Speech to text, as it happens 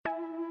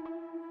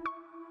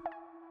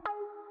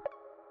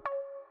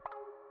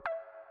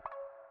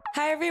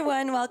Hi,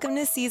 everyone. Welcome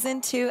to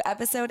Season 2,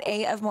 Episode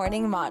 8 of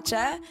Morning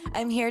Matcha.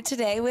 I'm here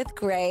today with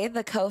Gray,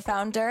 the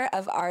co-founder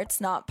of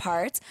Arts Not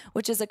Parts,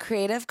 which is a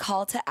creative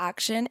call to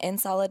action in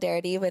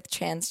solidarity with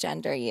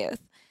transgender youth.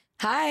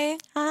 Hi.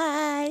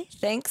 Hi.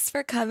 Thanks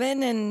for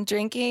coming and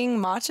drinking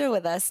matcha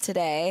with us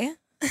today.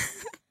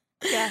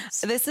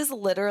 Yes. This is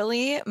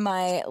literally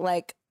my,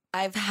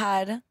 I've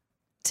had,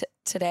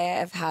 today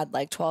I've had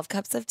 12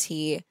 cups of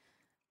tea,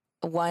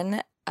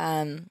 one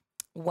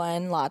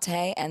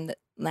latte, and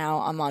now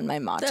I'm on my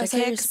matcha That's how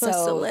you're kick. supposed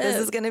to So live. this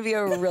is going to be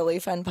a really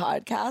fun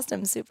podcast.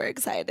 I'm super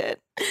excited.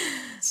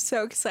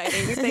 So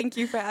exciting. Thank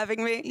you for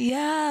having me.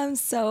 Yeah, I'm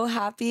so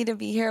happy to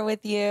be here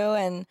with you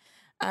and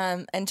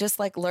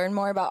just learn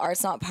more about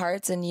Arts Not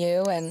Parts and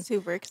you and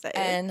Super excited.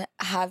 and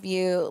have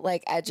you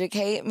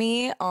educate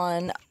me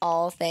on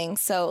all things.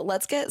 So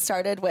let's get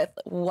started with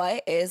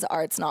what is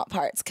Arts Not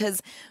Parts,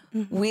 because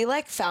we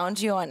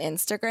found you on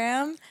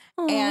Instagram.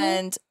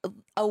 And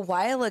a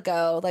while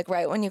ago,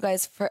 right when you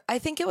guys, I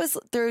think it was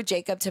through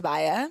Jacob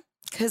Tobiah,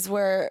 because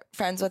we're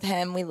friends with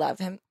him. We love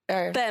him.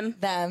 Or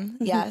them.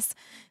 Yes.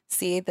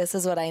 See, this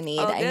is what I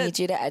need. I need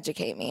you to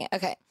educate me.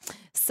 Okay.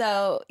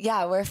 So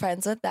yeah, we're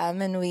friends with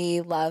them and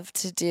we love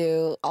to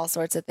do all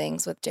sorts of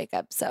things with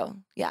Jacob. So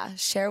yeah,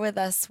 share with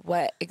us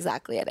what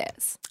exactly it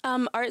is.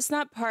 Arts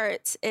Not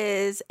Parts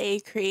is a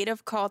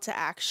creative call to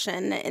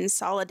action in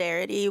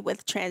solidarity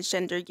with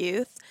transgender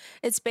youth.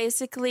 It's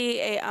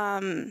basically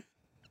a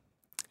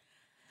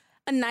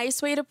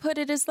nice way to put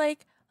it is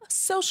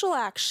social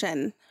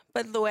action.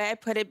 But the way I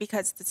put it,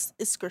 because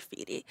it's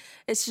graffiti,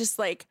 it's just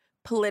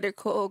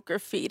political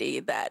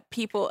graffiti that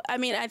people,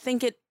 I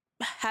think it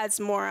has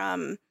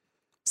more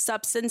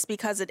substance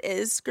because it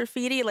is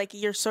graffiti.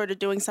 You're sort of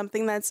doing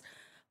something that's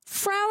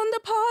frowned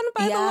upon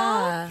by the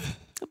law.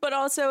 But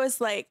also it's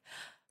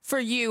for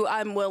you,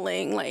 I'm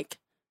willing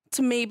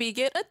to maybe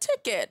get a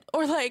ticket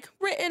or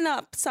written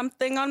up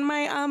something on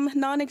my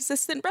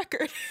non-existent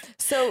record.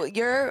 So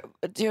you're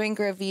doing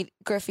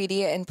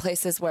graffiti in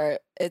places where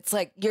it's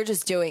you're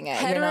just doing it.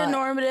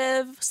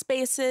 Heteronormative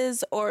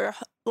spaces or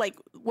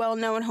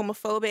well-known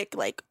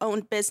homophobic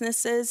owned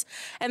businesses,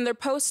 and they're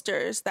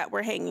posters that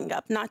we're hanging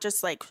up, not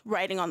just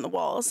writing on the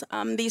walls.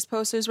 These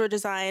posters were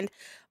designed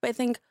by I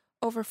think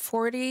over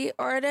 40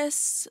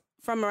 artists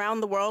from around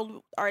the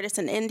world, artists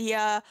in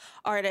India,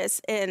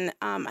 artists in,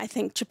 I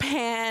think,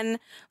 Japan,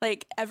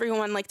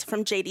 everyone,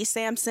 from J.D.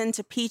 Sampson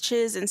to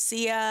Peaches and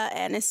Sia,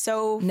 and it's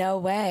so... No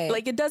way.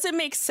 It doesn't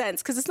make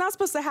sense, because it's not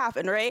supposed to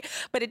happen, right?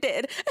 But it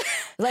did.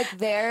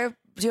 They're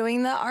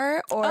doing the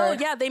art, or... Oh,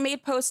 yeah, they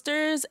made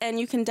posters, and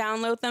you can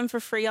download them for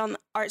free on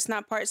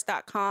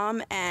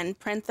artsnotparts.com and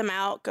print them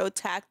out, go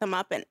tag them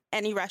up in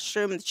any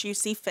restroom that you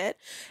see fit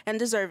and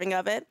deserving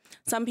of it.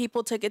 Some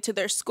people took it to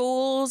their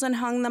schools and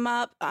hung them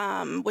up,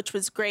 which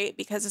was great,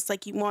 because it's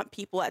you want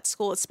people at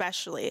school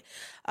especially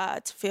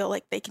to feel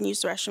like they can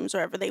use the restrooms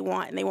wherever they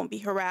want and they won't be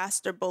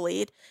harassed or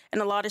bullied.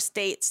 And a lot of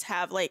states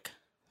have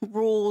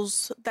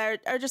rules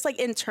that are just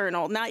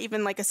internal, not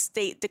even a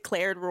state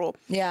declared rule.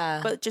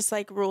 Yeah. But just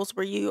rules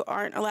where you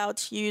aren't allowed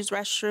to use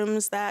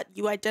restrooms that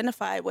you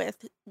identify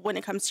with when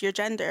it comes to your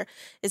gender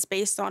is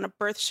based on a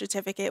birth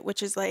certificate,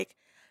 which is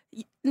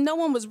no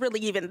one was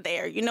really even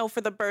there,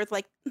 for the birth.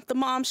 The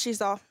mom,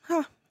 she's all,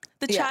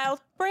 the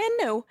child, brand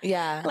new.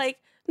 Yeah.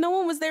 No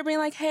one was there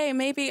being hey,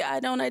 maybe I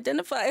don't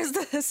identify as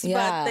this.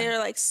 Yeah. But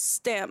they're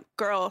stamp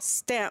girl,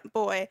 stamp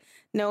boy,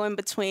 no in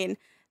between,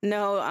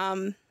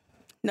 no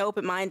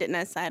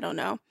open-mindedness. I don't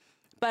know.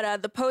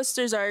 But the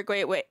posters are a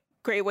great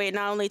way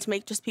not only to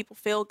make just people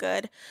feel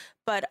good,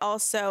 but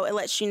also it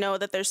lets you know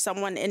that there's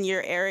someone in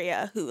your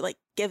area who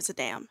gives a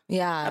damn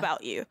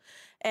about you.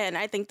 And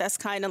I think that's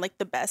kind of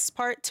the best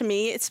part to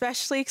me,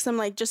 especially because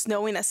I'm just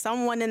knowing that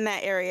someone in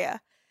that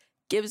area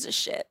gives a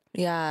shit.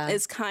 Yeah.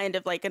 Is kind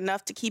of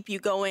enough to keep you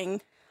going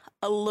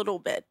a little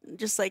bit.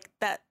 Just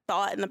that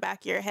thought in the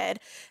back of your head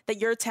that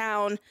your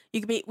town,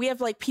 we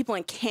have people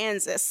in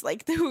Kansas,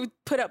 who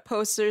put up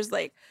posters.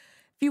 If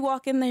you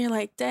walk in there,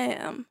 you're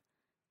damn,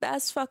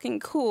 that's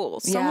fucking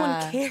cool.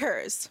 Someone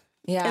cares.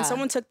 Yeah. And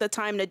someone took the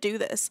time to do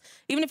this.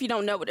 Even if you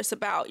don't know what it's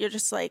about, you're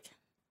just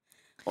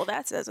well,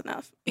 that says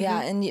enough.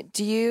 Yeah. And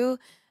do you,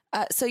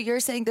 so you're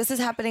saying this is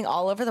happening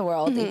all over the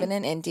world, even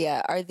in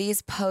India. Are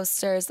these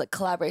posters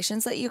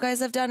collaborations that you guys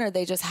have done, or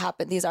they just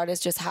happen, these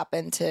artists just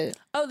happen to?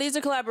 Oh, these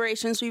are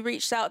collaborations. We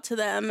reached out to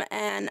them,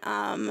 and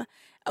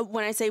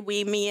when I say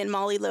we, me and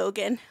Molly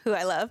Logan, who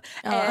I love,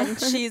 and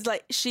she's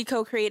she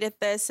co-created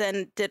this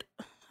and did.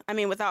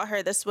 Without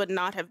her, this would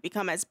not have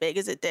become as big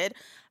as it did.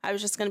 I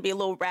was just going to be a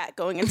little rat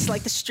going into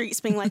the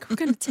streets being we're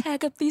going to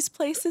tag up these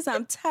places.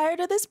 I'm tired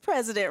of this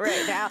president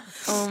right now.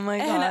 Oh my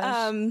gosh.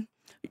 And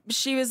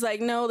she was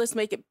no, let's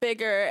make it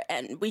bigger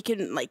and we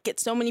can get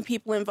so many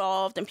people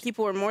involved, and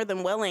people were more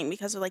than willing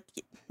because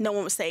no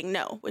one was saying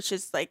no, which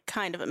is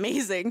kind of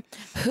amazing.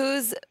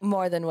 Who's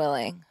more than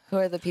willing? Who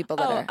are the people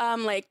that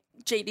are?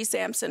 J.D.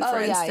 Sampson, for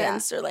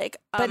instance, or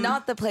but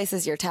not the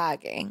places you're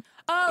tagging.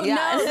 Oh, Yeah.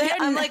 no.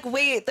 I'm like,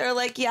 wait, they're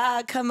like,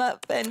 yeah, come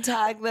up and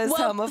tag this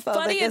homophobic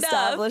funny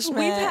establishment.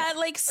 Enough, we've had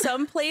like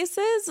some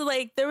places,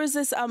 like there was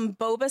this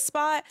boba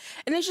spot,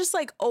 and it's just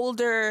like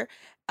older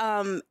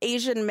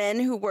Asian men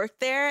who worked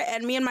there,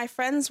 and me and my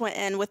friends went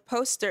in with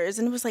posters,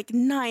 and it was like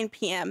 9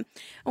 p.m.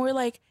 and we're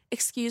like,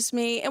 excuse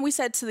me, and we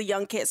said to the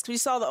young kids, because we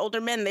saw the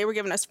older men, they were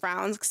giving us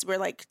frowns because we're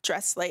like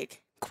dressed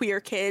like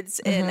queer kids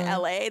in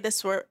LA. This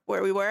is where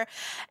we were.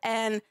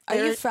 And are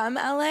you from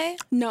LA?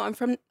 No, I'm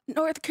from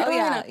North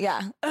Carolina. Oh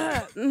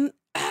yeah.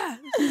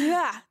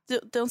 Yeah,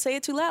 don't say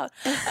it too loud.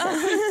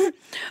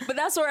 But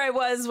that's where I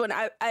was when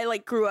I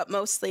like grew up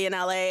mostly in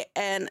LA,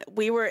 and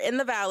we were in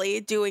the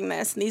Valley doing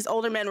this, and these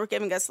older men were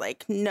giving us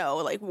like, no,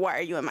 like, why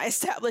are you in my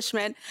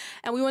establishment?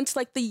 And we went to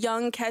like the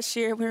young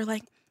cashier, and we were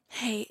like,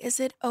 hey, is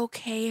it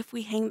okay if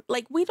we hang,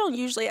 like, we don't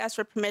usually ask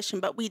for permission,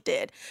 but we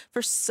did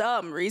for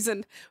some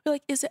reason. We're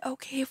like, is it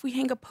okay if we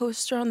hang a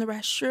poster on the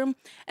restroom?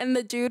 And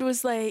the dude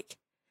was like,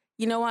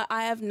 you know what?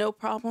 I have no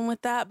problem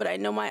with that, but I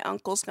know my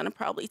uncle's going to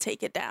probably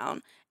take it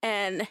down.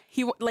 And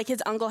he, like,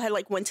 his uncle had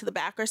like went to the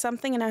back or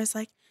something. And I was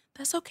like,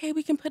 that's okay.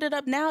 We can put it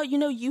up now. You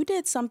know, you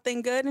did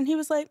something good. And he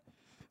was like,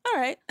 all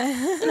right.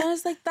 And I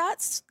was like,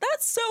 that's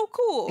so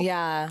cool.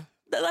 Yeah.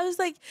 I was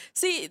like,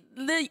 see,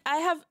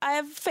 I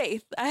have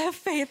faith. I have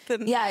faith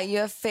in. Yeah, you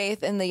have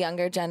faith in the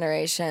younger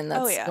generation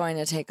that's going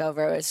to take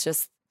over. It's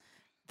just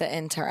the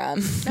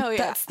interim. Oh yeah,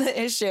 that's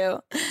the issue.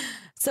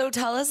 So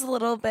tell us a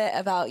little bit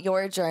about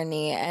your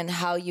journey and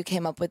how you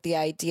came up with the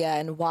idea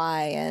and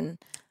why. And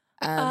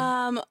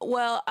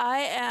well,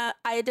 I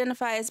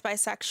identify as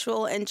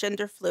bisexual and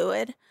gender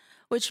fluid,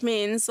 which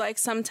means like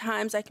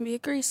sometimes I can be a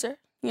greaser.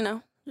 You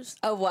know. Just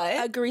a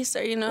what? A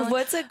greaser, you know.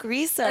 What's a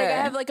greaser? Like I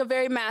have like a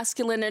very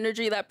masculine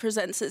energy that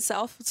presents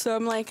itself. So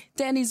I'm like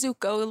Danny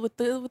Zuko with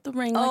the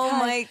ring. Like, oh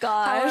my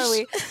gosh. How are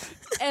we?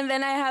 And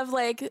then I have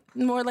like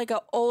more like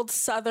an old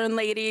Southern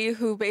lady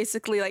who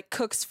basically like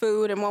cooks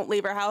food and won't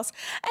leave her house.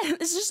 And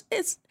it's just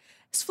it's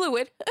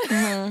fluid.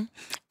 Mm-hmm.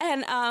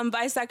 And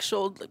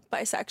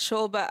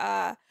bisexual,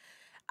 but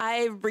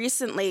I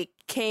recently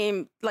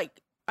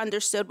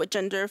understood what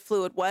gender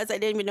fluid was. I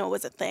didn't even know it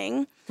was a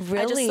thing. Really?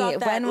 I just thought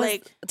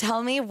that,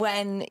 tell me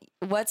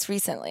what's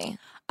recently?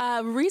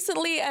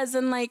 Recently as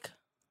in like,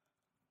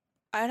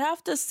 I'd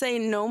have to say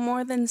no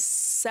more than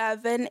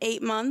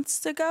 7-8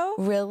 months ago.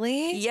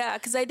 Really? Yeah,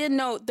 because I didn't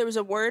know there was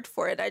a word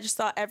for it. I just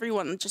thought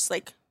everyone just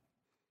like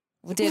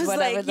did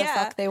whatever the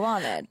fuck they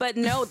wanted. But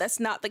no, that's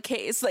not the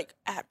case, like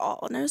at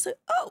all. And I was like,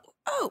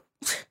 oh,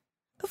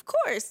 of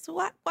course.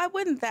 Why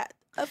wouldn't that?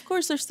 Of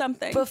course there's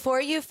something. Before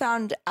you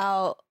found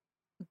out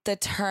the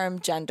term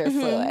gender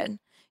fluid,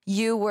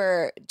 you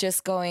were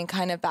just going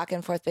kind of back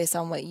and forth based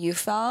on what you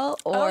felt,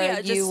 or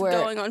you were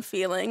going on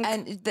feeling.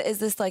 And is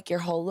this like your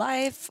whole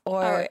life,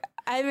 or?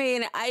 I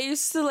mean, I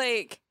used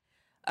to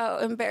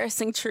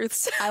embarrassing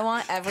truths. I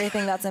want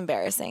everything that's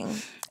embarrassing.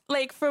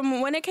 Like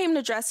from when it came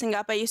to dressing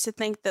up, I used to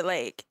think that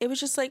like it was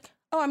just like,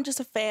 oh, I'm just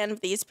a fan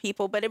of these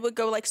people, but it would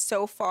go like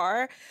so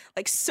far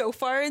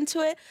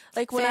into it.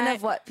 Like when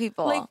of what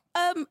people? Like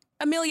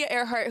Amelia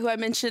Earhart, who I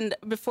mentioned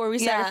before we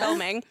started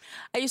filming.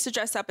 I used to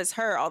dress up as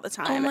her all the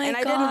time, and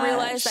I didn't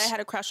realize I had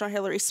a crush on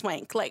Hilary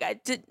Swank. Like I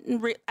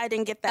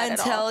didn't get that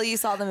until you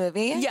saw the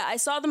movie. Yeah, I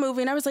saw the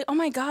movie, and I was like, oh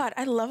my god,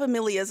 I love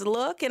Amelia's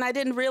look, and I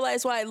didn't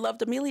realize why I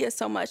loved Amelia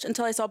so much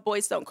until I saw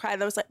Boys Don't Cry,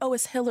 and I was like, oh,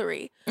 it's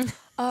Hilary.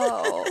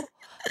 Oh.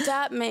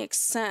 That makes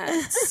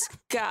sense.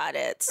 Got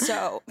it.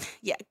 So,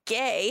 yeah,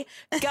 gay.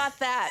 Got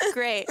that.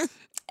 Great.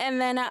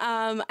 And then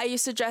I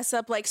used to dress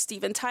up like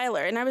Steven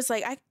Tyler. And I was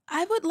like,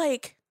 I would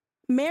like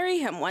marry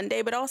him one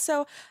day, but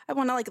also I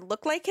want to like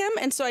look like him.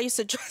 And so I used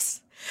to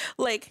dress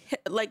like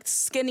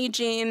skinny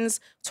jeans,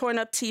 torn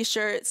up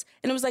t-shirts.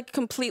 And it was like a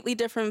completely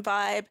different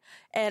vibe.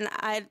 And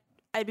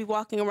I'd be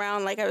walking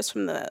around like I was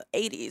from the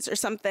 80s or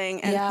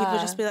something. And people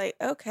would just be like,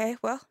 okay,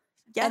 well.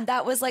 Yeah. And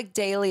that was like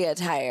daily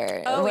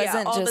attire. Oh, it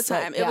wasn't all just the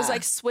time. Like, it was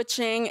like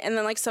switching. And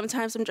then like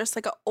sometimes I'm dressed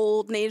like an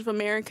old Native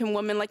American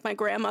woman like my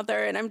grandmother.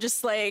 And I'm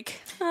just like,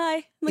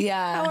 hi. Like,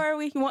 how are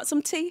we? You want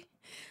some tea?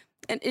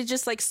 And it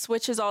just like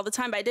switches all the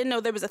time. But I didn't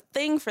know there was a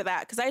thing for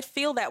that because I'd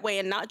feel that way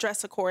and not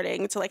dress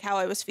according to like how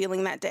I was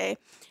feeling that day.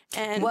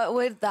 And what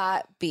would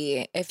that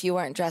be if you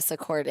weren't dressed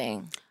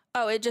according?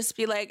 Oh, it'd just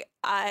be like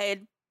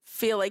I'd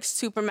feel like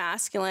super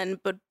masculine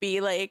but be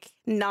like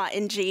not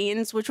in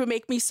jeans, which would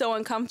make me so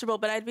uncomfortable.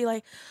 But I'd be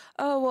like,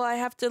 oh well, I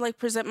have to like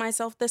present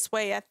myself this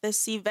way at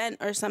this event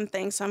or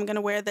something, so I'm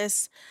gonna wear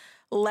this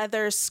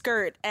leather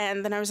skirt.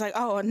 And then I was like,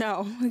 oh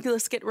no,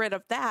 let's get rid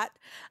of that.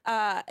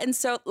 And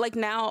so like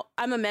now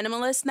I'm a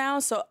minimalist now,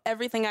 so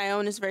everything I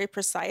own is very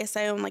precise.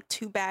 I own like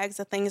 2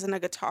 bags of things and a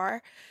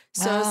guitar,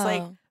 so it's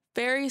like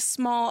very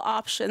small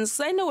options.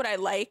 I know what I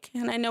like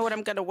and I know what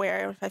I'm going to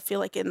wear if I feel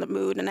like in the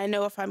mood. And I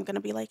know if I'm going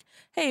to be like,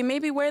 hey,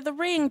 maybe wear the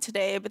ring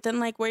today, but then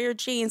like wear your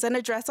jeans and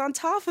a dress on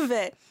top of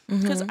it.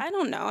 Because I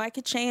don't know, I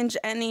could change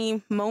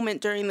any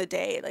moment during the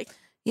day. Like,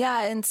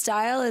 yeah. And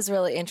style is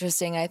really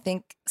interesting. I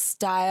think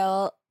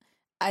style,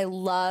 I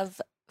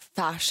love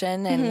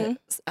fashion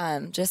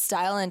and just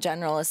style in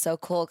general is so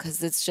cool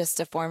because it's just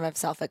a form of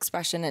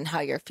self-expression and how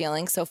you're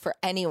feeling. So for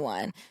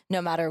anyone,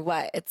 no matter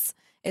what,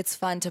 it's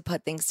fun to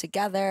put things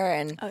together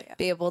and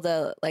be able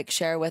to like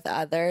share with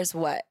others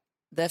what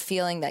the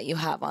feeling that you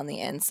have on the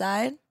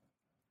inside.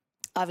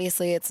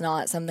 Obviously, it's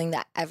not something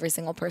that every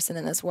single person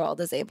in this world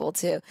is able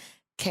to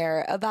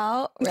care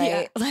about,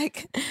 right? Yeah.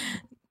 Like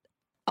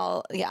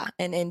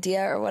in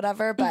India or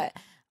whatever, but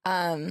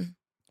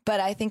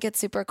I think it's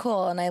super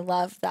cool. And I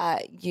love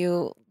that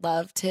you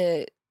love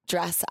to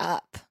dress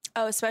up.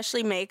 Oh,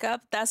 especially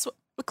makeup. That's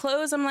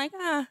clothes. I'm like,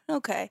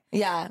 okay.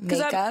 Yeah.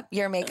 Makeup,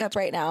 your makeup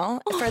right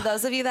now. For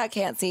those of you that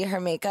can't see, her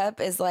makeup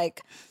is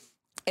like,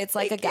 it's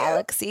like Thank a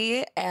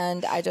galaxy,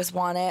 and I just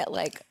want it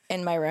like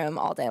in my room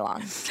all day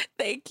long.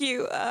 Thank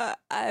you.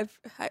 I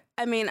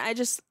mean, I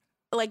just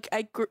like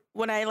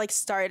when I like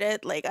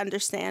started like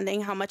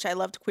understanding how much I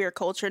loved queer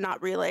culture,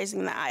 not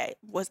realizing that I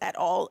was at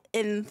all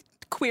in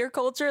queer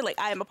culture. Like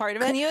I am a part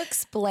of it. Can you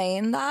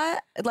explain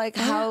that? Like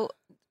how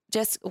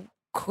just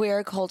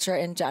queer culture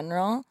in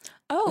general?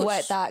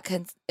 What that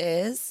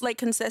is like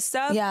consists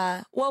of?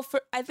 Yeah. Well,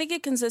 I think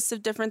it consists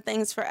of different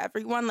things for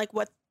everyone. Like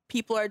what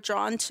people are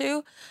drawn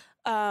to.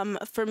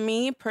 For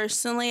me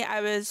personally,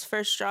 I was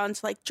first drawn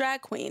to like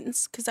drag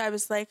queens because I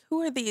was like,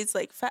 who are these?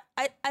 Like,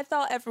 I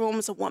thought everyone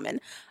was a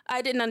woman.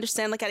 I didn't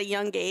understand like at a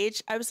young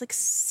age. I was like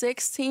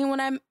 16 when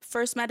I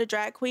first met a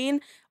drag queen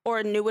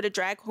or knew what a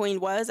drag queen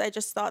was. I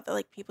just thought that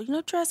like people,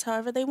 dress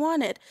however they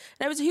wanted.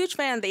 And I was a huge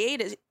fan of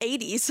the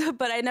 80s,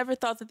 but I never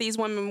thought that these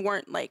women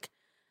weren't like,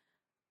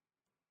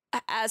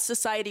 as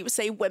society would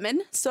say,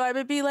 women. So I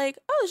would be like,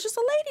 oh, it's just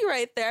a lady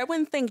right there. I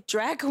wouldn't think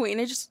drag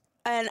queen. I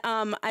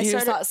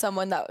started thought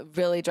someone that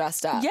really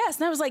dressed up. Yes,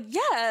 and I was like,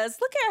 yes,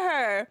 look at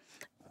her.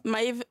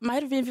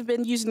 Might have even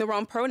been using the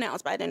wrong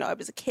pronouns, but I didn't know I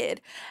was a kid.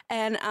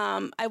 And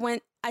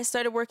I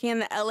started working in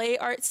the LA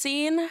art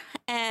scene,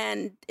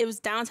 and it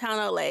was downtown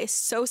LA,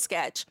 so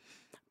sketch.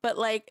 But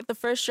like the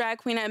first drag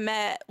queen I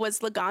met was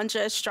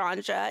Laganja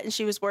Estranja, and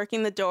she was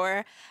working the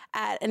door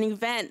at an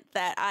event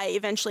that I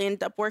eventually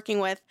ended up working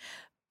with.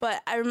 But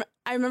I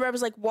remember I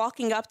was like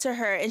walking up to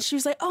her and she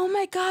was like, oh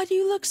my God,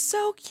 you look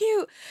so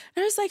cute.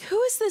 And I was like,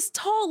 who is this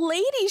tall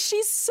lady?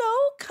 She's so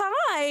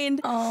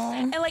kind. Aww.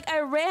 And like I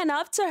ran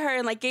up to her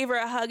and like gave her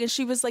a hug and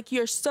she was like,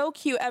 you're so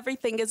cute.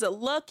 Everything is a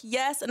look.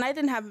 Yes. And I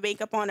didn't have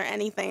makeup on or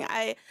anything.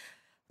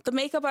 The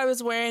makeup I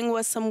was wearing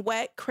was some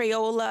wet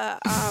Crayola,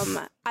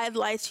 I'd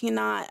lie to you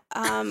not,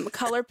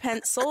 color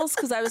pencils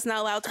because I was not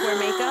allowed to wear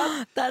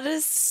makeup. That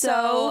is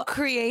so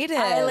creative.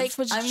 I'm going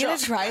to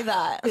try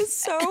that. It's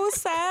so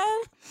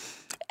sad.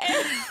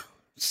 And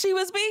she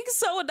was being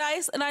so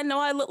nice, and I know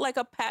I look like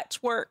a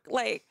patchwork,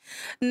 like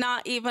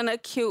not even a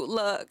cute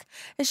look.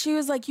 And she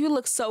was like, you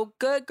look so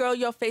good, girl.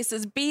 Your face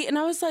is beat. And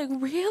I was like,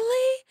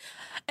 really?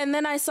 And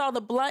then I saw the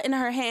blunt in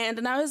her hand,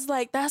 and I was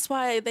like, that's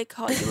why they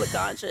call you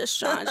Laganja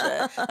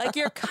Estranja. Like,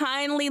 you're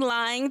kindly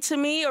lying to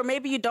me, or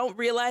maybe you don't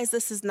realize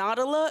this is not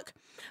a look.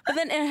 But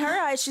then in her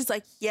eyes, she's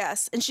like,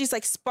 yes. And she's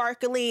like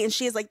sparkly, and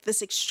she has like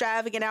this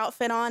extravagant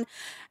outfit on.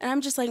 And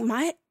I'm just like,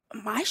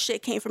 my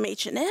shit came from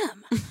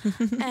H&M.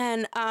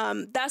 And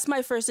that's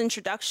my first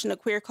introduction to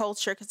queer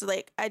culture, because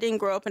like I didn't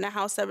grow up in a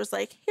house that was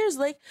like, here's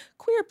like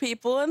queer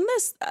people and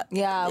this.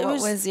 Yeah,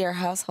 what was your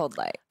household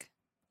like?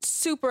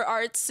 Super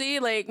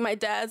artsy. Like my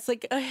dad's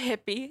like a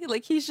hippie.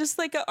 Like he's just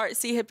like an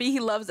artsy hippie. He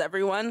loves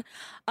everyone.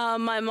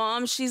 My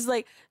mom, she's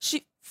like,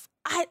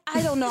 I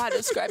don't know how to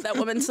describe that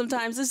woman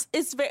sometimes.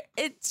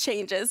 It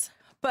changes.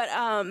 But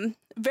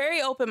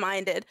very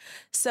open-minded.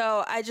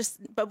 So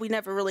but we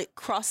never really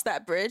crossed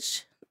that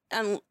bridge.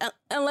 And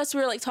unless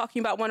we were like talking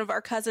about one of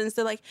our cousins,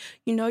 they're like,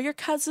 your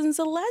cousin's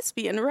a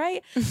lesbian,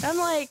 right? And I'm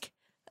like,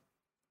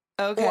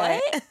 okay,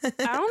 what?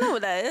 I don't know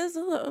what that is.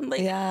 I'm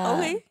like, yeah,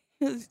 okay,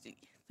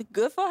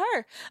 good for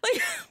her.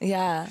 Like,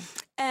 yeah.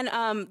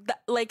 And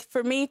like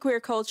for me, queer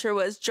culture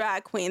was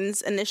drag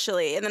queens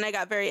initially, and then I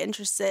got very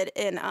interested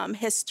in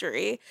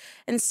history,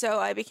 and so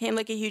I became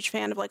like a huge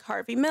fan of like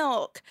Harvey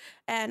Milk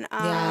and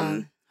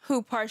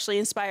who partially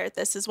inspired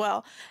this as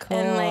well. Cool.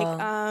 And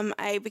like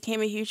I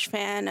became a huge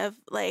fan of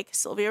like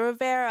Sylvia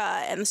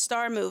Rivera and the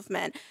Star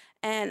Movement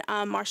and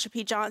Marsha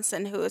P.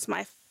 Johnson, who is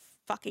my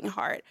fucking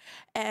heart.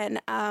 And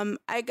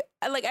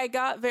I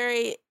got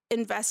very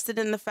invested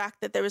in the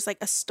fact that there was like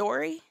a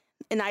story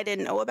and I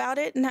didn't know about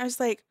it. And I was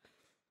like,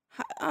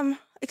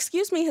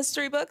 excuse me,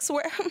 history books,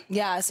 where?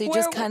 Yeah, so you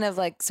just kind of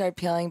like started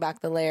peeling back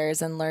the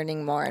layers and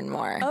learning more and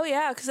more. Oh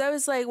yeah, because I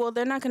was like, well,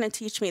 they're not going to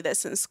teach me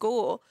this in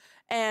school.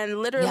 And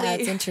literally, yeah,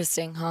 it's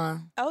interesting, huh?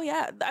 Oh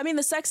yeah, I mean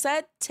the sex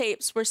ed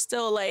tapes were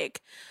still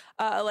like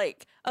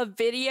a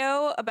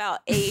video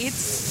about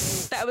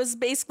AIDS that was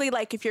basically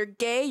like, if you're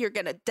gay, you're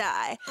gonna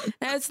die.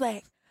 And I was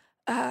like,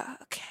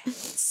 okay,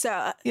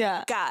 so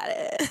yeah, got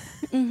it.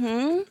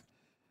 Mm-hmm.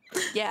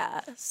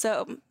 Yeah,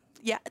 so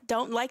yeah,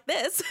 don't like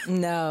this.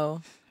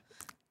 No.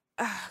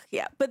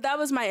 Yeah, but that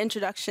was my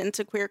introduction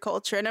to queer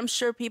culture, and I'm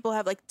sure people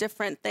have like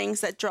different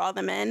things that draw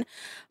them in.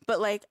 But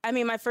like, I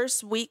mean, my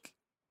first week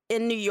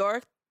in New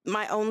York,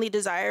 my only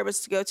desire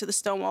was to go to the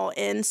Stonewall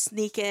Inn,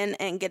 sneak in,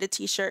 and get a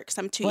T-shirt because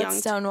I'm too young. What's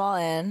Stonewall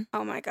Inn?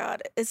 Oh my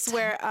God, it's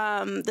where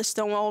the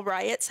Stonewall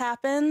riots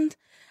happened.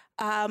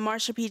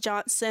 Marsha P.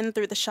 Johnson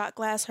threw the shot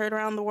glass, heard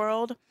around the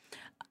world.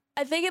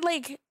 I think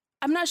it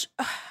I'm not sure.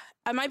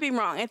 I might be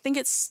wrong. I think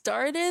it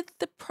started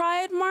the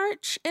Pride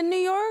March in New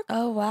York.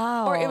 Oh,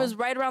 wow. Or it was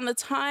right around the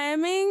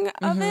timing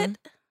of it.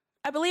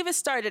 I believe it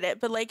started it,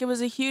 but it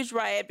was a huge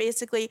riot.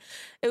 Basically,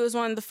 it was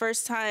one of the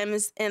first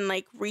times in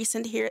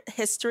recent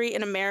history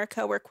in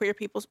America where queer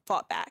people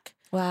fought back.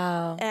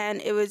 Wow. And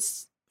it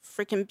was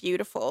freaking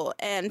beautiful.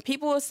 And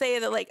people will say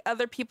that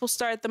other people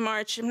started the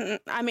march.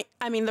 I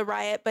mean the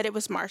riot, but it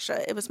was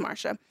Marsha. It was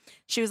Marsha.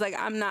 She was like,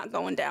 I'm not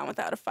going down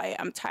without a fight.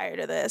 I'm tired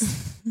of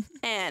this.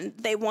 And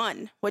they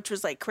won, which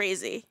was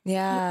crazy.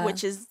 Yeah.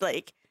 Which is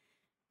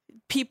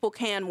people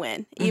can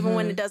win, even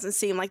when it doesn't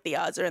seem like the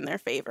odds are in their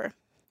favor.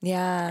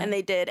 Yeah. And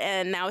they did.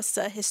 And now it's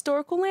a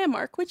historical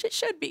landmark, which it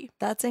should be.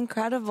 That's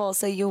incredible.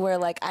 So you were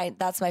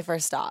that's my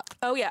first stop.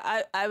 Oh,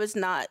 yeah. I was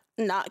not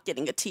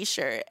getting a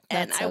T-shirt.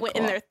 And I went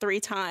in there 3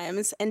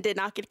 times and did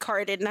not get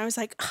carded. And I was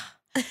like,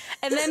 ugh.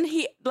 And then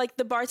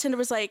the bartender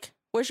was like,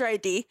 where's your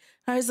ID?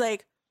 And I was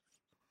like,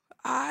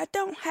 I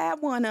don't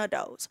have one of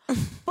those.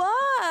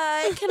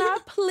 But can I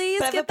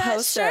please get that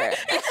poster.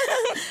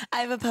 I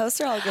have a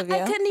poster I'll give you.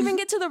 I couldn't even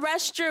get to the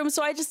restroom,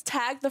 so I just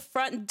tagged the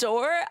front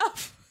door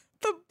of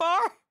the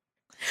bar.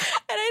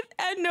 And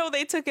I know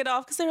they took it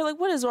off because they were like,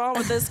 what is wrong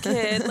with this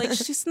kid?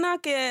 She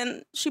snuck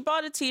in, she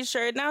bought a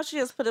T-shirt, now she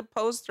just put a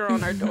poster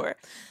on our door.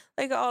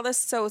 Oh, that's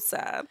so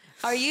sad.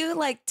 Are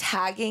you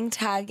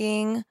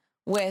tagging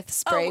with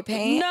spray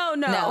paint?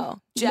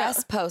 No.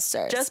 Just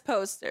posters. Just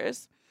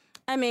posters.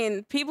 I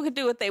mean, people could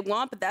do what they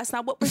want, but that's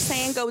not what we're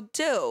saying go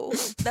do.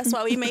 That's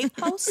why we made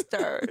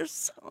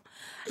posters.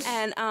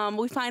 And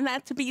we find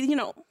that to be,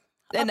 enough.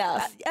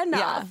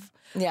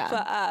 Yeah.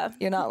 But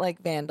you're not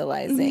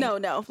vandalizing. No.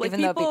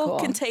 Even though it'd be people cool.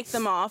 can take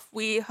them off.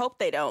 We hope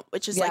they don't,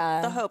 which is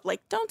the hope.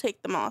 Don't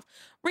take them off.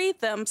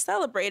 Read them,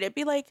 celebrate it.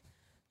 Be like,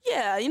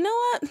 yeah, you know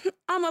what?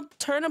 I'm going to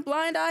turn a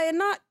blind eye and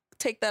not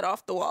take that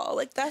off the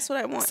wall. That's what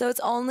I want. So it's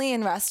only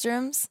in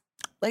restrooms?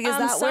 Is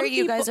that where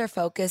you guys are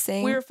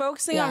focusing? We were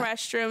focusing on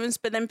restrooms,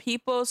 but then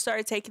people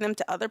started taking them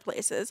to other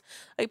places.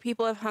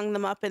 People have hung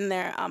them up in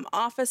their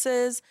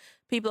offices.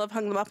 People have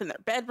hung them up in their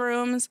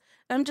bedrooms.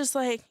 And I'm just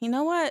like, you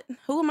know what?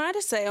 Who am I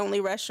to say only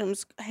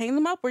restrooms? Hang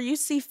them up where you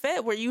see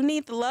fit, where you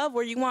need the love,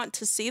 where you want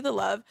to see the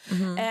love.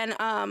 And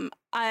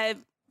I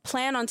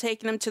plan on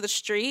taking them to the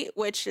street,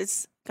 which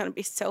is going to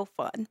be so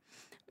fun.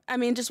 I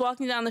mean, just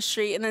walking down the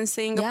street and then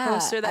seeing a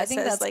poster that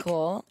says,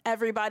 cool.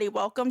 Everybody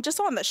welcome,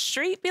 just on the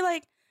street, be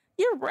like,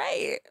 you're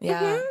right.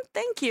 Yeah.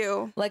 Thank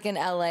you. In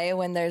LA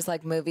when there's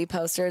movie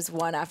posters,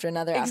 one after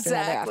another, after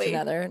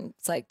another. And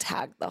it's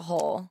tag the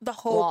whole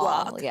wall.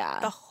 Block. Yeah.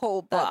 The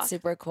whole block. That's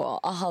super cool.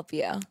 I'll help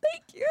you.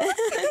 Thank you.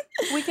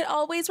 We could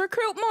always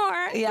recruit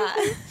more. Yeah.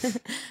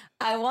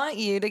 I want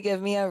you to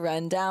give me a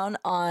rundown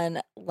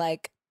on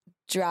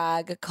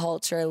drag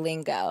culture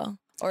lingo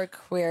or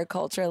queer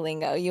culture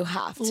lingo. You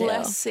have to.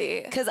 Let's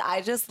see. Because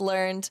I just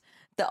learned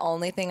the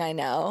only thing I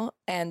know,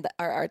 and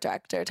our art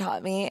director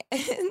taught me,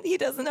 and he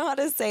doesn't know how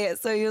to say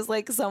it. So he was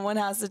like, someone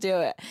has to do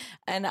it.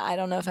 And I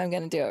don't know if I'm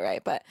going to do it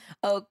right, but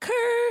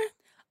occur.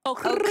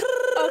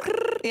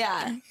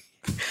 Yeah.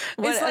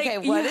 What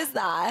is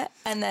that?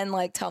 And then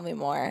what is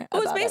that?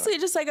 It's basically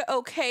just a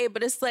okay,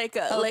 but it's a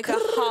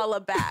holla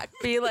back.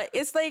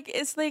 It's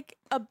like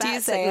a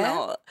bat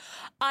signal.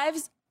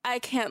 I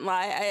can't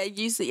lie. I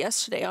used it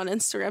yesterday on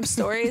Instagram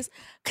stories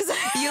because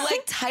you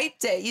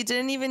typed it. You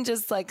didn't even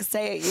just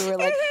say it. You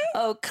were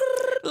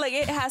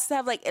it has to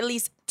have at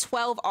least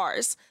 12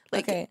 R's.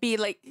 Be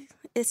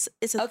it's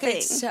a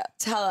thing.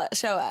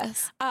 Show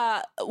us.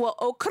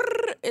 Well,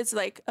 is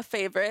a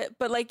favorite,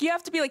 but you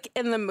have to be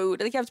in the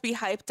mood. You have to be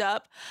hyped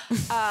up.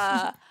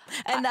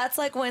 And that's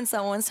when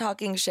someone's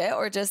talking shit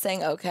or just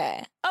saying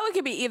okay. Oh, it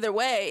could be either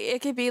way.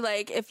 It could be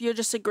if you're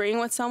just agreeing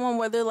with someone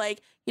where they're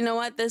you know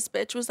what, this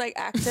bitch was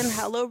acting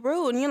hella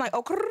rude, and you're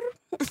okay.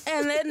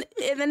 And then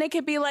it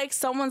could be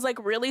someone's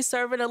really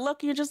serving a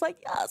look, and you're just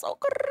yes,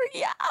 okay,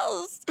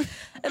 yes.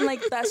 And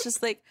that's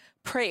just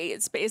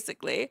praise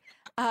basically.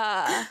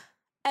 And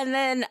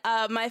then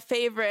my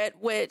favorite,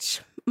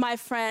 which my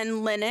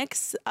friend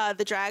Linux,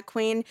 the drag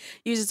queen,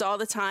 uses all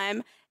the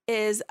time,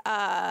 is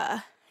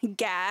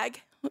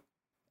gag.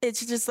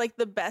 It's just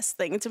the best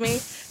thing to me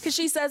because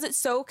she says it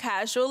so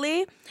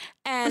casually,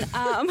 and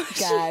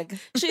gag.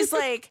 She's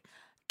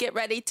get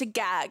ready to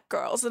gag,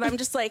 girls, and I'm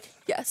just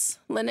yes,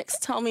 Linux,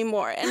 tell me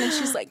more. And then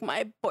she's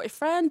my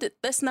boyfriend did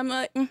this, and I'm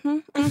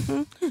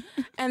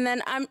and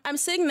then I'm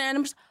sitting there, and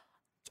I'm just,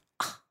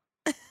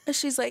 and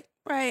she's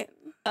right.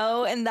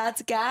 Oh, and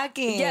that's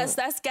gagging. Yes,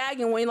 that's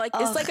gagging when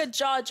it's a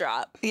jaw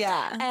drop.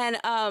 Yeah. And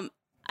I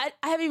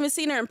haven't even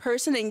seen her in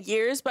person in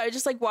years, but I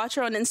just watch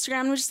her on Instagram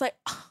and I'm just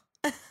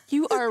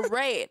you are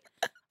right.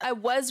 I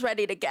was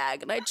ready to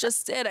gag and I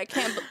just did. I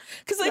can't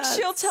because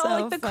she'll tell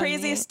so the funny.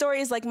 craziest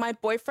stories my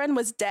boyfriend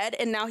was dead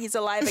and now he's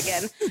alive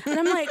again. And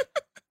I'm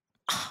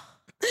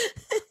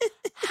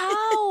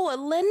how,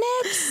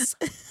 Linux?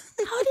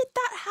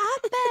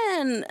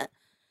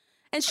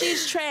 And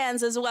she's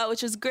trans as well,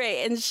 which is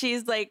great. And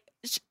she's like,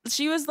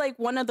 she was like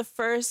one of the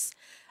first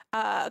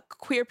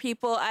queer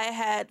people I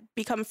had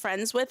become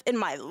friends with in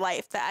my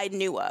life that I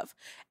knew of.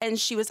 And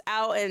she was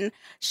out and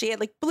she had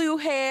like blue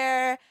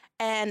hair,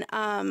 and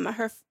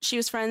she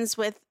was friends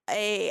with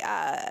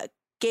a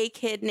gay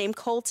kid named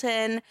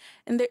Colton,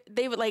 and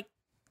they would like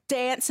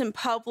dance in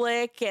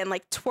public and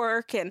like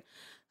twerk and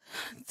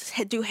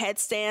do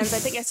headstands. I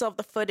think I still have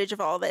the footage of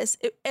all this.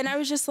 And I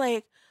was just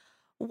like,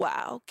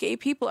 wow, gay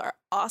people are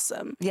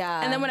awesome.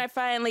 Yeah. And then when I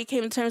finally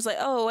came to terms like,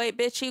 oh, wait,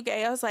 bitch, you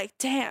gay. I was like,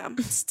 damn,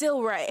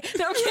 still right.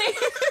 Okay.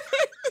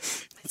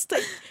 It's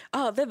like,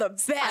 oh, they're the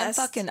best. I'm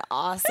fucking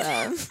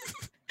awesome.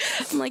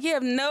 I'm like, you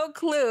have no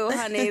clue,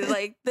 honey.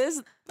 Like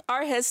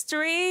our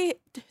history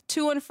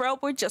to and fro,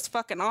 we're just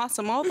fucking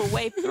awesome all the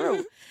way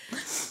through.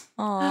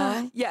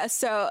 Aww. Yeah.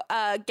 So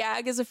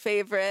gag is a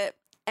favorite.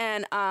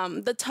 And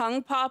the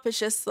tongue pop is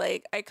just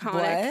like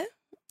iconic. What?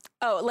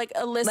 Oh, like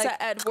Alyssa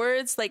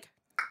Edwards,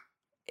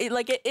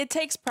 it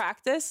takes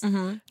practice.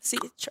 Mm-hmm. See,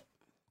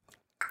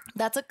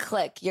 That's a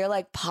click. You're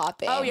like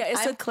popping. Oh yeah,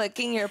 I'm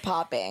clicking. You're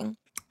popping.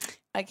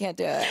 I can't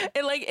do it.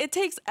 It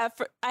takes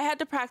effort. I had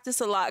to practice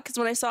a lot because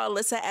when I saw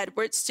Alyssa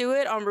Edwards do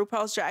it on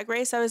RuPaul's Drag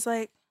Race, I was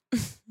like,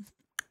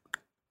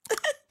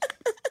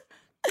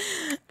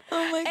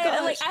 oh my gosh.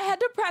 and I had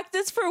to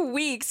practice for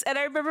weeks. And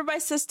I remember my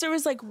sister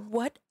was like,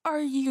 "What are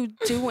you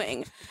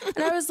doing?"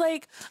 And I was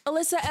like,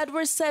 "Alyssa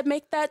Edwards said,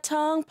 make that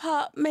tongue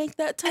pop, make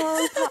that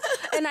tongue pop,"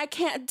 and I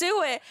can't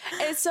do it.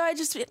 And so I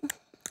just,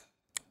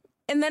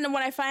 and then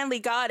when I finally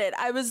got it,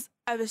 I was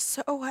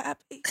so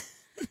happy.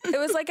 It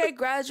was like I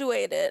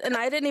graduated, and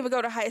I didn't even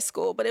go to high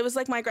school, but it was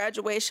like my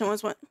graduation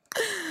was when.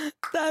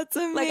 That's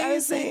amazing. Like I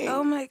was like,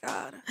 oh my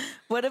God.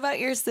 What about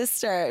your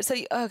sister? So,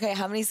 okay,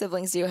 how many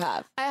siblings do you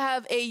have? I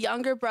have a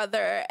younger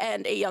brother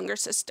and a younger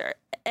sister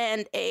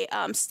and a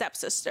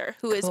stepsister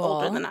who is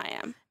older than I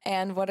am.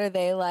 And what are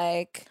they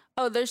like?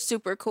 Oh, they're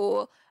super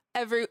cool.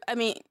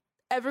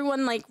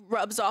 Everyone like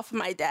rubs off of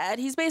my dad.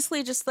 He's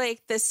basically just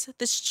like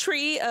this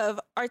tree of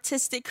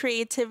artistic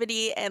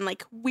creativity and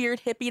like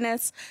weird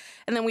hippiness.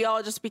 And then we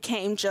all just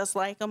became just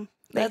like him.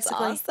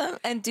 Basically. That's awesome.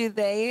 And do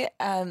they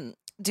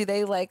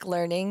like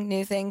learning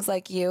new things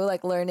like you,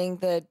 like learning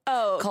the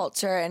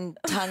culture and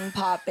tongue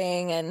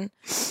popping and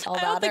all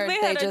that? I don't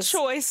think they had a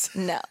choice.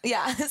 No.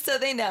 Yeah. So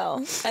they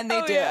know and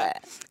they do it.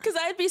 Because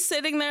I'd be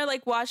sitting there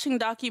like watching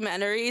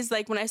documentaries.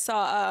 Like when I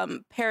saw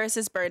Paris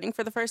is Burning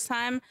for the first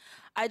time,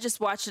 I just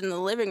watched it in the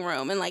living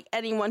room, and like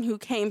anyone who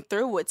came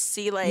through would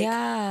see like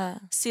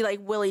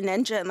Willie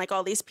Ninja and like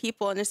all these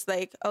people, and it's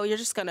like, oh, you're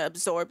just gonna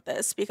absorb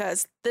this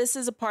because this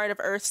is a part of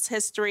Earth's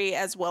history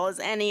as well as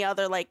any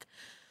other like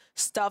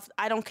stuff.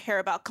 I don't care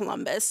about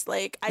Columbus.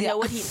 Like I know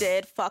what he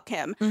did. Fuck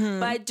him. Mm-hmm.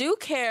 But I do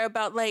care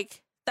about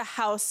like the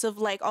house of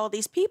like all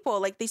these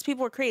people. Like these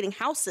people were creating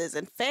houses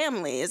and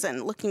families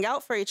and looking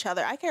out for each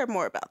other. I care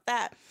more about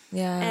that.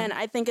 Yeah. And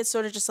I think it's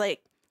sort of just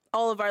like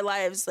all of our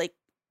lives like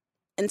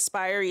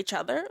inspire each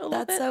other a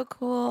little bit. That's so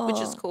cool.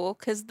 Which is cool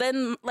because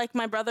then like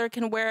my brother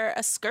can wear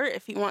a skirt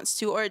if he wants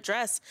to or a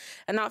dress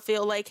and not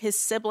feel like his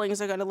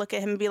siblings are going to look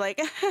at him and be like,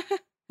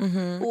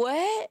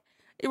 what?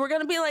 We're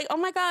going to be like, oh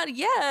my God,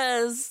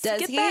 yes.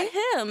 Does he?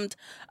 That hemmed.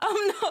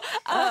 Oh no.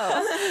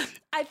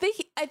 I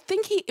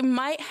think he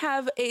might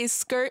have a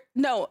skirt.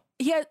 No,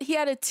 he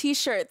had a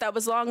t-shirt that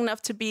was long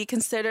enough to be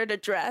considered a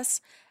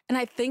dress. And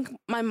I think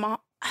my mom,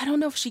 I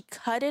don't know if she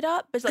cut it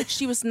up, but like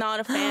she was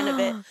not a fan of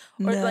it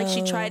or like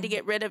she tried to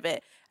get rid of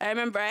it. I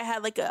remember I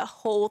had like a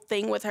whole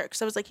thing with her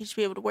because I was like, he should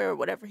be able to wear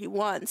whatever he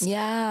wants.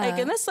 Yeah. Like,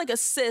 and that's like a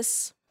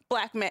cis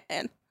black man.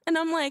 And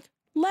I'm like,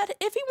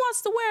 if he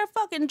wants to wear a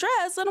fucking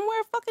dress, let him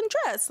wear a fucking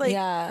dress. Like,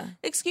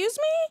 excuse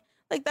me?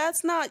 Like,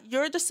 that's not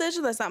your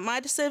decision. That's not my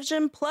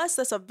decision. Plus,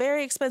 that's a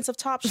very expensive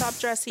Topshop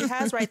dress he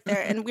has right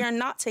there. And we are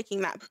not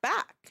taking that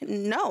back.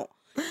 No,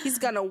 he's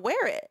going to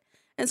wear it.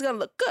 And it's going to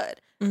look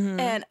good. Mm-hmm.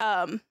 And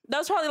that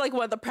was probably like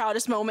one of the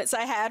proudest moments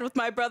I had with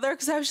my brother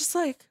because I was just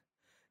like,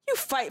 you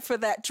fight for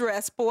that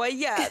dress, boy.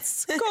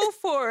 Yes, go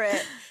for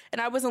it.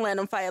 And I wasn't letting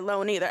him fight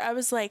alone either. I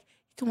was like,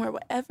 he can wear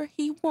whatever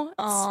he wants.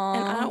 Aww.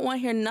 And I don't want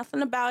to hear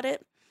nothing about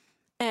it.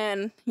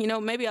 And, you know,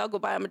 maybe I'll go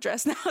buy him a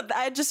dress now.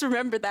 I just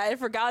remembered that. I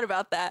forgot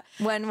about that.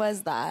 When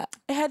was that?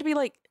 It had to be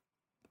like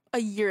a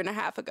year and a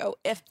half ago,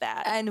 if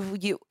that.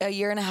 And a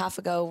year and a half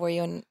ago, were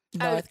you in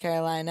North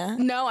Carolina?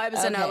 No, I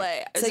was in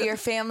LA. So your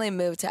family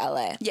moved to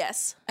LA?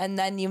 Yes. And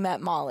then you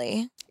met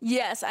Molly?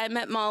 Yes, I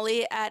met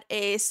Molly at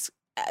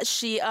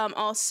she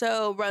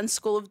also runs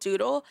School of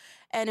Doodle,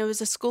 and it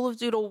was a School of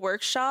Doodle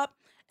workshop.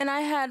 And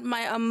I had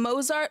my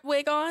Mozart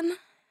wig on,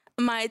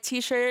 my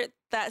t-shirt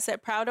that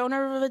said proud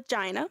owner of a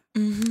vagina.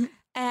 Mm-hmm.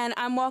 And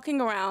I'm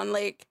walking around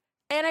like,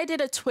 and I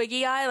did a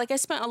Twiggy eye. Like I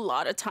spent a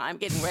lot of time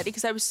getting ready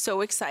because I was so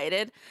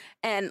excited.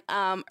 And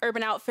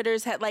Urban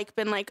Outfitters had like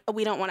been like, oh,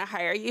 we don't want to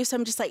hire you. So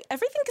I'm just like,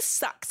 everything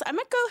sucks. I'm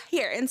going to go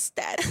here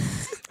instead.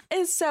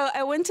 And so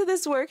I went to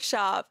this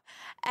workshop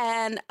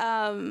and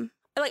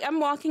like I'm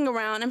walking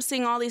around, I'm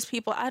seeing all these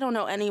people. I don't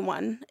know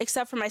anyone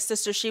except for my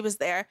sister. She was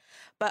there,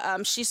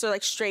 but she sort of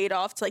like strayed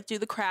off to like do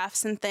the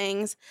crafts and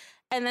things.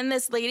 And then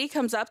this lady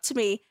comes up to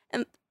me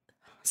and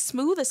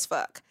smooth as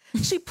fuck.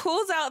 She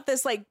pulls out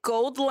this like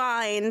gold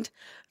lined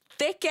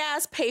thick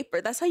ass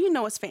paper. That's how you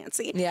know it's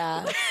fancy.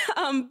 Yeah.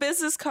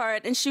 Business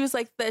card. And she was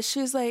like this.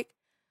 She was like,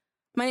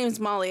 my name's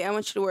Molly. I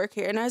want you to work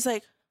here. And I was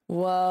like,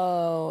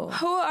 whoa.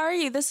 Who are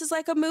you? This is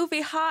like a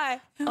movie.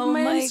 Hi. Oh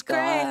my name's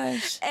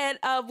gosh. Greg.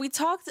 And we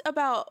talked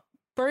about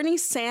Bernie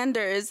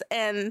Sanders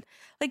and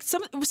like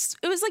it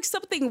was like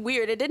something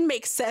weird. It didn't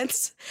make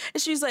sense.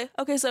 And she was like,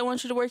 okay, so I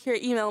want you to work here.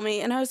 Email me.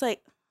 And I was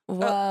like,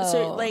 whoa.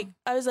 So like,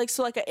 I was like,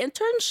 so like an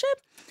internship?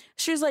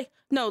 She was like,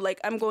 no, like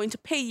I'm going to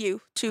pay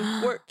you to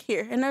work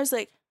here. And I was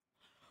like,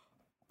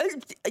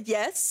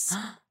 yes.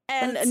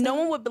 And no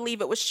one would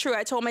believe it was true.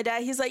 I told my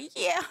dad, he's like,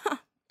 yeah,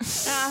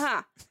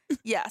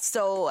 yeah.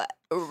 So,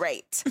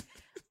 right.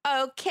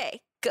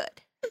 Okay, good.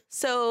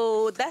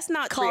 So that's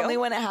not Call real. me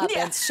when it happens.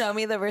 Yeah. Show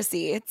me the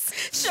receipts.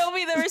 Show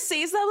me the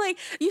receipts. I'm like,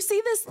 you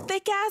see this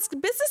thick ass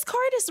business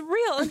card is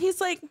real. And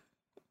he's like,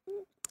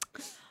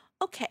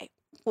 okay,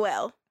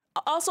 well,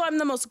 also I'm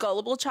the most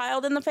gullible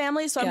child in the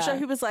family. So I'm sure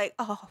he was like,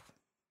 oh,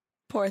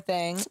 poor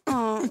thing.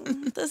 Oh,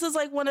 this is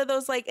like one of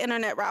those like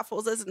internet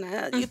raffles, isn't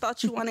it? You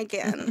thought you won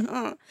again.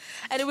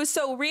 And it was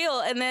so real.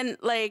 And then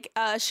like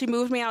she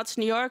moved me out to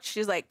New York.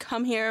 She's like,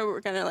 come here.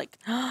 We're going to like,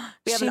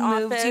 we have an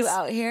office. She moved you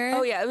out here?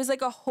 Oh yeah. It was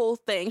like a whole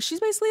thing. She's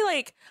basically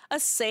like a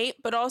saint,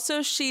 but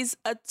also she's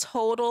a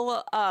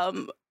total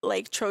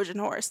like Trojan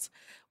horse,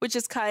 which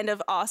is kind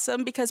of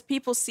awesome because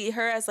people see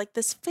her as like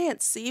this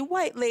fancy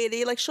white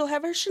lady. Like she'll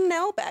have her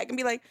Chanel bag and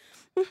be like,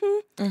 But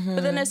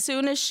then as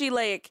soon as she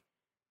like,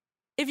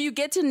 if you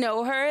get to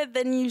know her,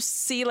 then you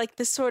see like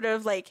this sort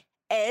of like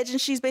edge, and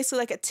she's basically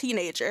like a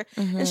teenager.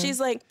 And she's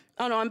like,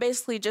 oh no, I'm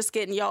basically just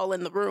getting y'all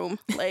in the room.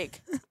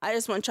 Like, I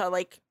just want y'all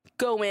like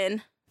go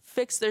in,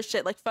 fix their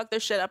shit, like fuck their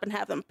shit up and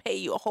have them pay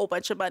you a whole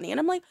bunch of money. And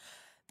I'm like,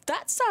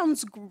 that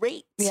sounds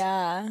great.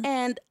 Yeah.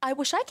 And I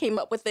wish I came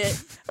up with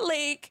it.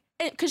 Like,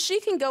 because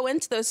she can go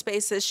into those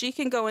spaces. She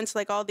can go into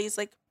like all these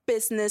like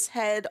business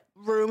head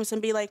rooms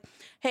and be like,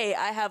 hey,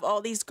 I have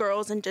all these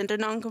girls and gender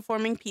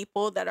nonconforming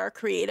people that are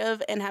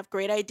creative and have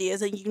great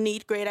ideas, and you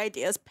need great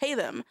ideas, pay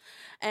them.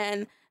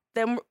 And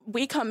then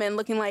we come in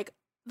looking like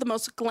the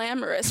most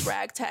glamorous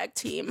ragtag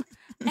team.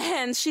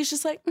 And she's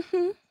just like,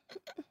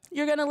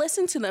 you're going to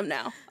listen to them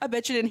now. I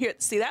bet you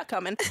didn't see that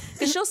coming.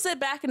 Because she'll sit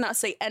back and not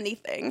say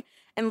anything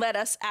and let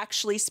us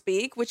actually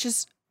speak, which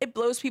is, it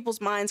blows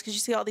people's minds because you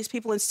see all these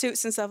people in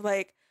suits and stuff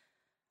like,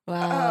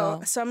 wow.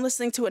 Oh, so I'm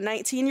listening to a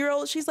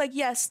 19-year-old. She's like,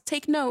 yes,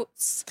 take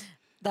notes.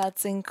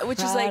 That's incredible.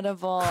 Which is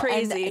like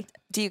crazy. And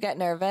do you get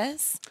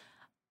nervous?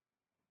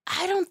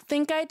 I don't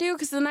think I do,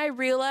 because then I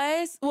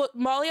realize, well,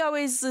 Molly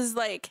always is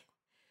like,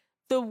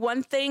 the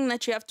one thing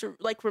that you have to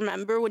like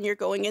remember when you're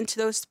going into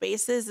those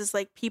spaces is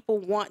like people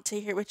want to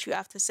hear what you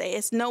have to say.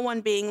 It's no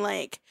one being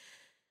like,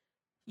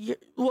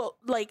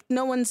 like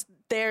no one's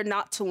there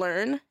not to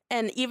learn.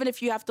 And even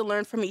if you have to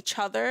learn from each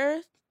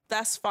other,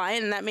 that's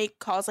fine. And that may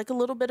cause like a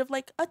little bit of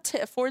like a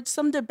tiff or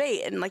some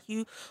debate. And like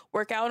you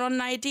work out on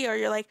an idea, or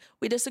you're like,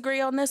 we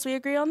disagree on this, we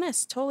agree on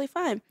this. Totally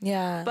fine.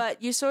 Yeah.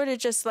 But you sort of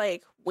just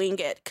like wing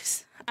it.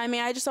 'Cause, I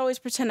mean, I just always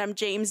pretend I'm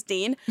James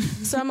Dean.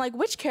 So I'm like,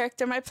 which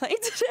character am I playing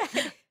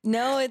today?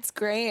 No, it's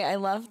great. I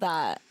love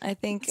that. I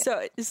think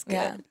so. It's good.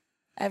 Yeah,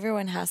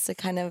 everyone has to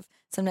kind of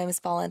sometimes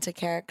fall into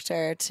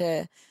character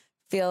to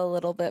feel a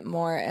little bit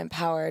more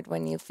empowered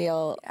when you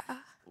feel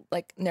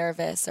like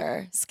nervous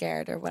or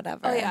scared or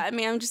whatever. Oh yeah, I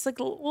mean, I'm just like,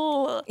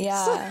 ugh.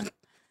 Yeah.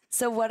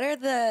 So what are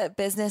the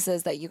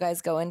businesses that you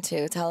guys go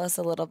into? Tell us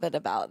a little bit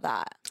about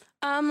that.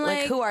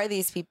 Like who are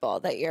these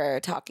people that you're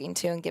talking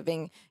to and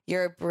giving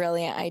your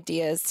brilliant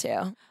ideas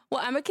to?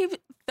 Well, I'm gonna keep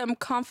them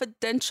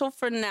confidential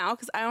for now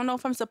because I don't know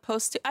if I'm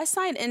supposed to. I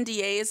sign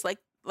NDAs like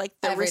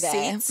the Every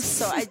day. receipts,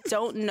 so I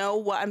don't know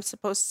what I'm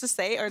supposed to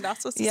say or not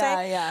supposed to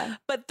say. Yeah.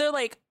 But they're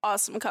like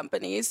awesome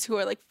companies who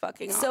are like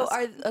fucking awesome.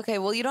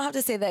 So well, you don't have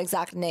to say the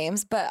exact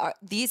names, but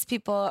these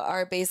people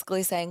are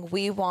basically saying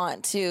we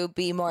want to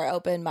be more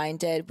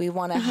open-minded. We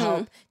want to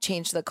help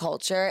change the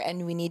culture,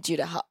 and we need you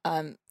to help,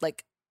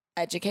 like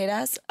educate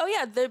us. Oh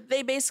yeah,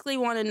 they basically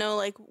want to know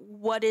like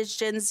what is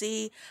Gen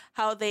Z,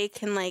 how they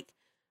can like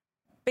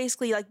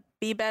basically like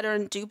be better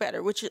and do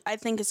better, which I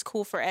think is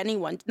cool for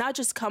anyone, not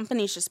just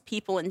companies, just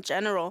people in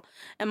general.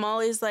 And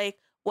Molly's like,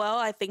 well,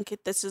 I think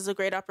this is a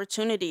great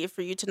opportunity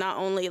for you to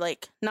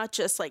not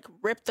just like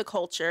rip the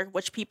culture,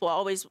 which people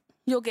are going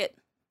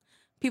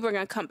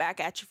to come back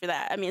at you for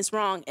that. I mean, it's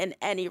wrong in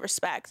any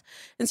respect.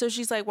 And so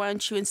she's like, why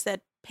don't you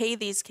instead pay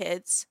these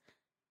kids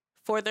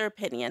for their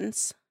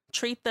opinions,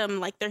 treat them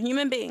like they're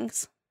human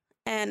beings,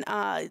 and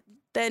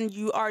then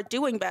you are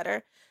doing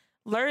better,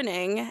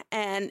 learning,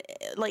 and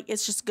like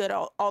it's just good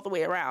all the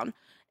way around.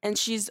 And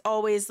she's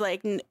always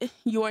like,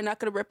 you are not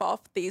going to rip off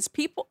these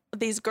people,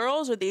 these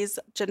girls, or these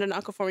gender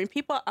nonconforming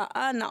people. Not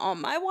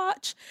on my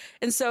watch.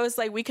 And so it's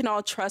like we can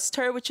all trust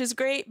her, which is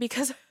great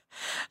because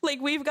like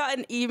we've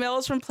gotten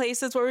emails from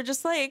places where we're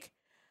just like,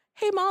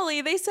 hey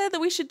Molly, they said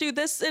that we should do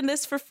this and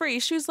this for free.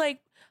 She was like,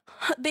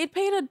 they'd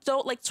pay an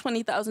adult like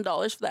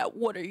 $20,000 for that.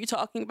 What are you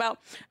talking about?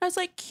 And I was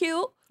like,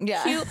 cute.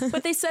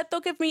 But they said they'll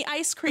give me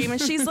ice cream.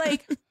 And she's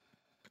like,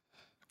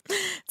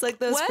 it's like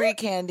those free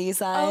candy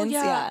signs. Oh,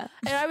 yeah.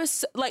 And I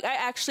was like, I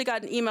actually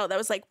got an email that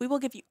was like, we will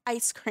give you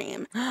ice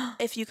cream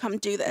if you come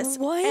do this.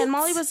 What? And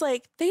Molly was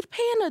like, they'd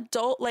pay an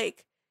adult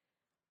like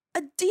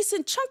a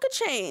decent chunk of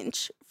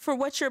change for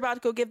what you're about to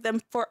go give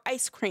them for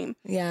ice cream.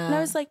 Yeah. And I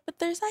was like, but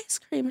there's ice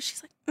cream. And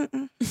she's like,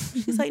 mm-mm.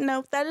 She's like,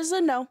 no, that is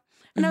a no.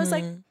 And I was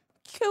like,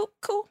 cute,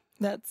 cool.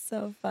 That's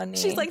so funny.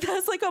 She's like,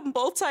 that's like a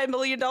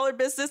multi-million-dollar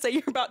business that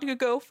you're about to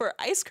go for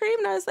ice cream.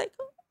 And I was like,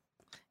 oh.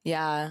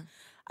 Yeah.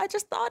 I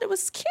just thought it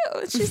was cute.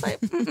 And she's like,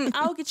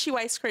 I'll get you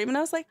ice cream. And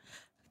I was like,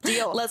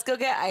 deal. Let's go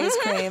get ice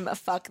cream.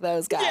 Fuck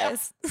those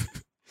guys.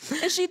 Yeah.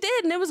 And she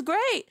did. And it was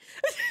great.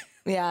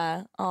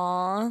 Yeah.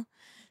 Aw.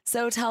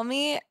 So tell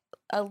me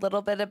a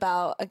little bit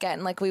about,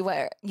 again, like you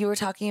were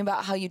talking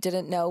about how you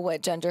didn't know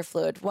what gender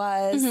fluid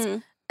was.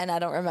 And I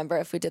don't remember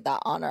if we did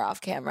that on or off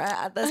camera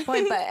at this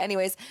point. But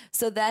anyways,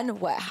 so then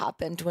what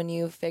happened when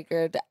you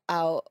figured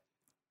out,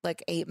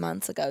 like 8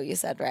 months ago, you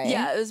said, right?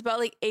 Yeah, it was about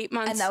like 8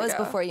 months ago. And that was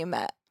before you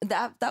met.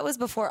 That was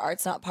before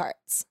Arts Not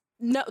Parts.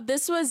 No,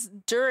 this was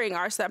during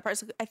Arts Not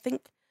Parts. I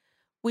think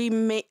we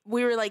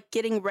were like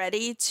getting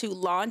ready to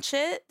launch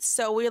it.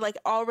 So we were like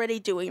already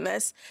doing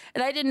this.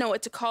 And I didn't know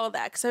what to call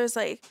that because I was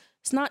like,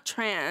 it's not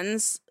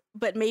trans,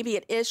 but maybe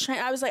it is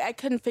trans. I was like, I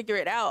couldn't figure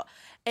it out.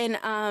 And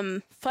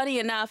funny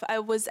enough, I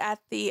was at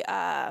the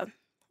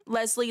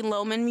Leslie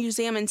Lohman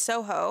Museum in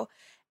Soho,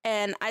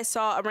 and I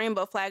saw a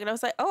rainbow flag, and I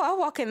was like, oh, I'll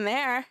walk in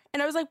there.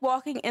 And I was like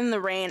walking in the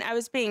rain. I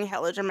was being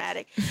hella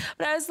dramatic.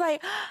 But I was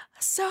like,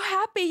 so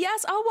happy.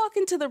 Yes, I'll walk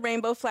into the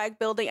rainbow flag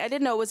building. I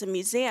didn't know it was a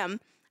museum.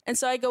 And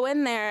so I go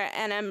in there,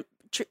 and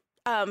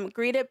I'm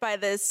greeted by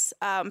this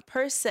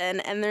person,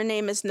 and their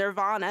name is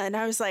Nirvana. And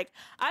I was like,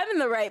 I'm in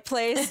the right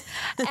place.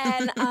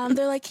 And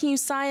they're like, can you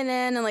sign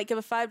in and like give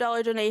a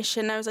 $5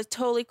 donation? And I was like,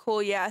 totally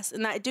cool, yes.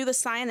 And I do the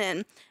sign in,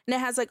 and it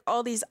has like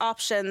all these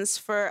options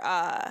for,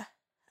 I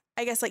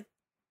guess, like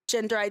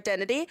gender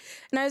identity.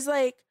 And I was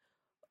like,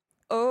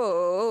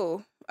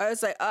 oh. I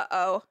was like,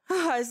 uh-oh.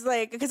 I was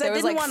like, because I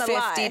didn't want to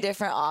lie. 50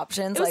 different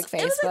options, like Facebook.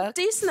 It was a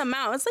decent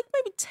amount. It's like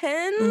maybe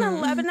 10,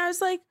 11. I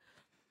was like,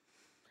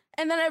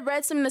 and then I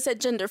read something that said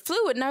gender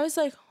fluid, and I was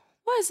like,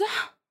 what is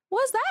that?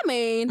 What does that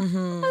mean?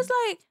 I was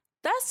like,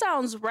 that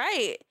sounds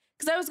right.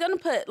 Because I was going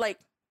to put like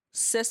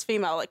cis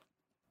female, like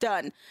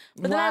done.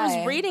 But then I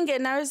was reading it,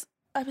 and I was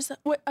like,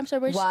 wait, I'm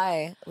sorry.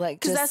 Why?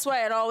 Like, because that's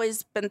why I'd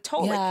always been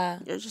told, yeah.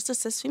 like, you're just a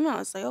cis female. I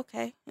was like,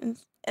 okay.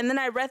 And then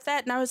I read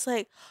that, and I was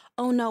like,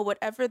 oh no,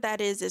 whatever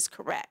that is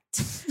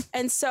correct.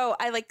 And so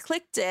I like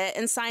clicked it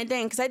and signed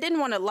in because I didn't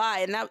want to lie.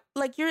 And that,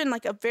 like, you're in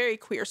like a very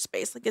queer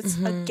space, like it's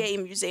a gay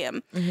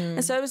museum.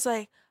 And so I was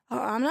like, oh,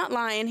 I'm not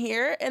lying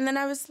here. And then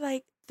I was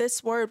like,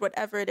 this word,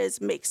 whatever it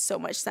is, makes so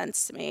much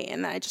sense to me.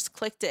 And then I just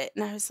clicked it,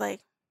 and I was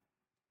like,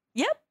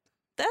 yep,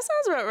 that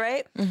sounds about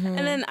right. And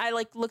then I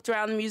like looked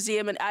around the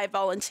museum, and I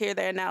volunteer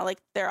there now. Like,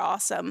 they're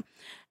awesome.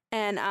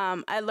 And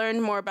I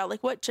learned more about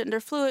like what gender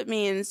fluid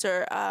means,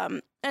 or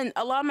and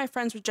a lot of my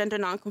friends were gender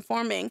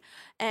nonconforming,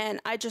 and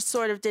I just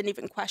sort of didn't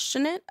even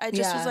question it. I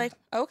just was like,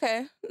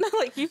 okay,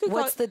 like you can.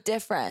 What's the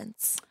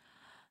difference?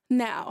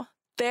 Now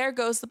there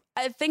goes.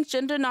 I think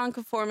gender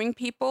nonconforming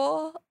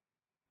people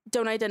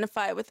don't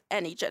identify with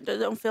any gender,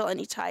 don't feel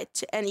any tie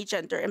to any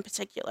gender in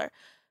particular.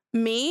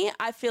 Me,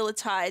 I feel a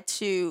tie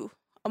to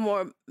a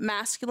more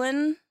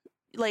masculine,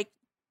 like,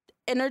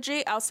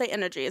 energy. I'll say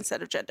energy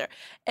instead of gender.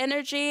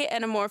 Energy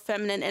and a more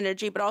feminine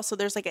energy, but also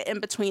there's like an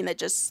in-between that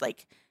just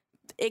like,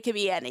 it could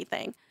be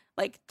anything.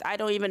 Like, I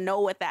don't even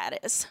know what that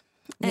is.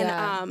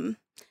 And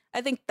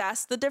I think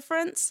that's the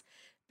difference,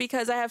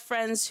 because I have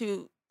friends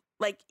who,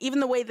 like, even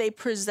the way they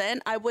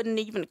present, I wouldn't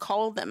even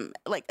call them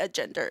like a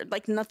gender.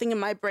 Like, nothing in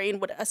my brain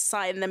would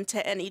assign them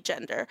to any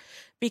gender,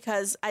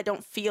 because I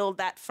don't feel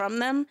that from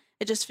them.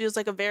 It just feels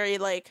like a very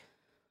like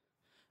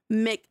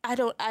I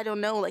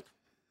don't know, like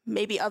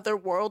maybe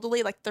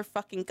otherworldly, like they're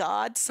fucking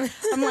gods.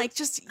 I'm like,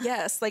 just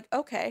yes, like,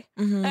 okay.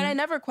 And I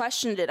never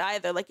questioned it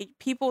either. Like,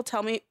 people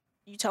tell me,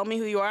 you tell me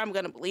who you are, I'm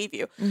gonna believe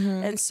you.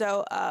 And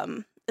so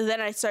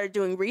then I started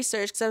doing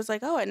research, because I was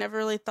like, oh, I never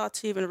really thought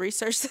to even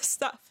research this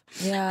stuff.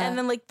 And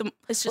then like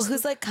it's just,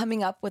 who's like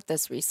coming up with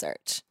this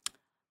research?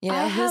 You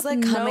know, who's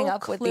like coming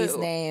up with these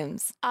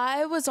names?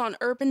 I was on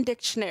Urban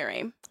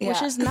Dictionary,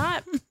 which is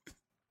not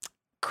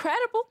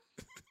credible.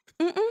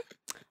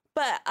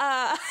 But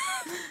but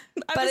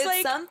it's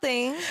like,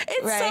 something.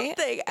 It's right?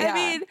 something. I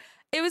mean,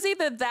 it was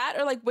either that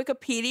or like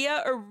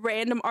Wikipedia or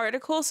random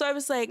articles. So I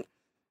was like,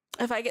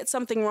 if I get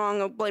something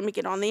wrong, I'll blame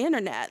it on the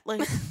internet.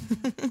 Like,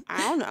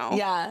 I don't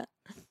know.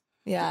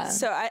 Yeah.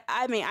 So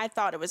I mean, I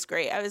thought it was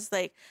great. I was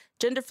like,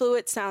 gender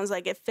fluid sounds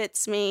like it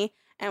fits me,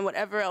 and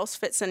whatever else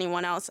fits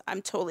anyone else,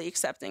 I'm totally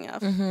accepting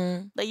of.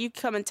 Like, you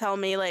come and tell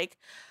me like,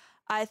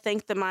 I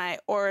think that my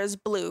aura is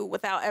blue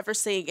without ever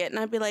seeing it, and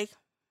I'd be like,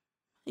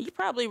 you're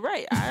probably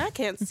right. I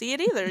can't see it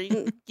either.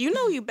 You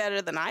know you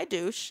better than I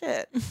do.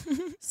 Shit.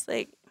 It's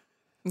like,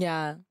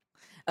 yeah.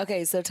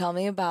 Okay, so tell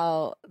me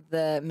about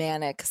the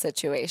manic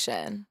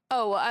situation.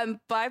 Oh, well,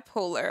 I'm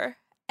bipolar,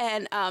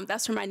 and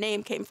that's where my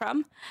name came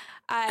from.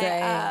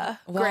 Gray.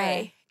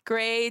 Why?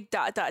 Gray,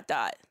 dot, dot,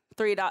 dot,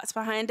 3 dots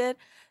behind it.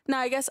 Now,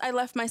 I guess I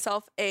left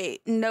myself a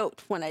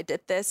note when I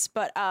did this,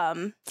 but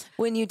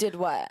When you did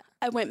what?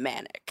 I went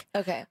manic.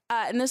 Okay.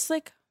 And this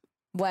like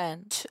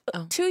When?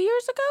 2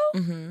 years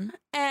ago, Mm-hmm.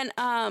 and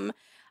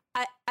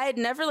I had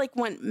never like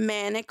went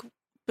manic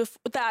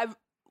before that I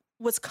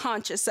was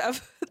conscious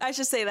of. I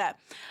should say that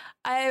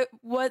I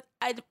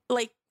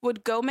like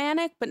would go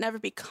manic but never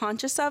be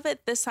conscious of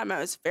it. This time I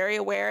was very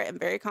aware and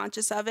very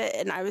conscious of it,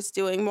 and I was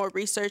doing more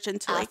research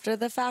into like After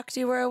the fact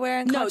you were aware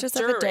and conscious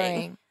of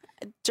it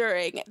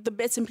during the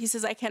bits and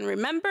pieces I can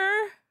remember.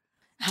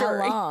 How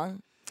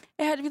long?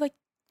 It had to be like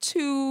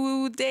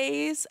 2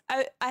 days.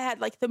 I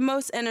had like the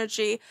most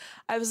energy.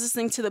 I was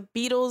listening to the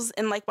Beatles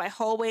in like my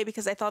hallway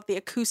because I thought the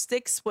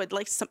acoustics would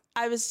like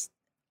I was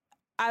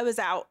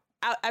out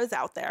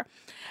there.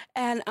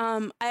 And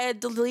I had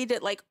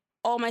deleted like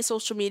all my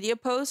social media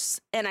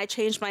posts, and I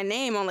changed my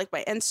name on like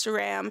my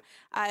Instagram.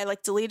 I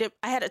like deleted.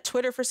 I had a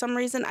Twitter for some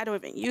reason. I don't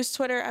even use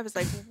Twitter. I was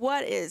like,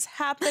 what is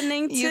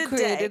happening today? You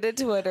created a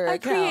Twitter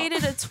account. I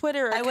created a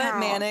Twitter account. I went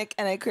manic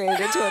and I created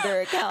a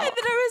Twitter account. And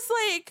then I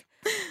was like,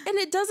 and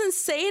it doesn't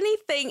say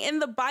anything in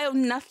the bio,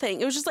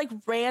 nothing. It was just like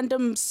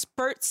random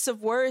spurts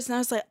of words. And I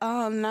was like,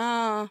 oh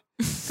no,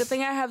 good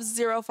thing I have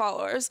 0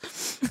 followers.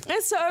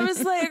 And so I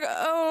was like,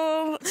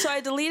 oh, so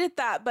I deleted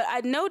that. But I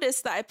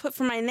noticed that I put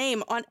for my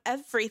name on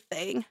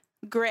everything,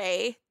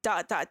 Gray,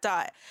 dot, dot,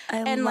 dot.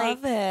 I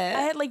love it.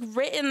 I had like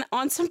written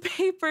on some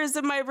papers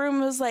in my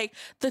room, it was like,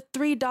 the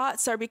 3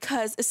 dots are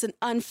because it's an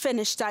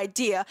unfinished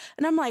idea.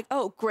 And I'm like,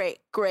 oh, great.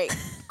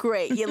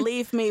 You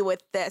leave me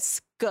with this.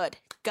 Good.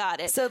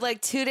 Got it. So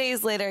like 2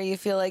 days later, you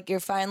feel like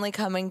you're finally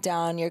coming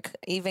down, you're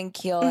even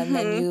keel, and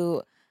then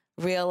you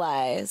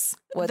realize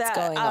what's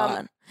going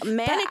on.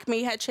 Manic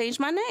me had changed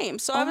my name.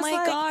 So I was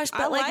like, gosh,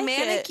 but like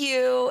Manic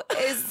You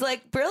is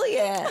like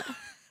brilliant.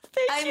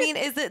 I mean,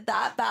 is it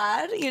that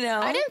bad? You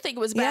know? I didn't think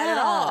it was bad at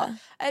all.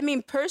 I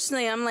mean,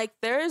 personally, I'm like,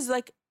 there's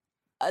like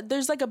a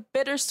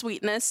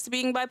bittersweetness to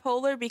being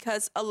bipolar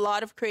because a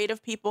lot of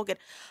creative people get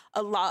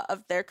a lot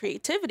of their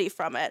creativity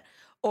from it,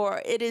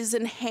 or it is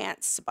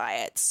enhanced by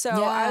it. So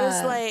I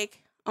was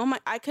like, oh my,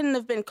 I couldn't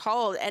have been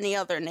called any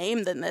other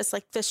name than this.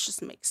 Like, this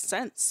just makes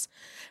sense.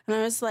 And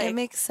I was like, it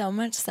makes so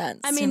much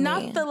sense. I mean,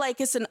 not the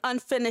like it's an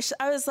unfinished.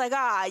 I was like,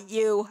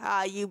 you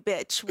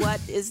bitch.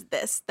 What is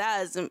this?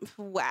 That isn't,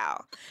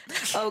 wow.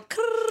 Oh,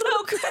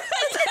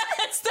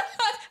 That's not.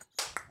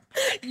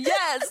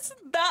 Yes,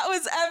 that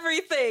was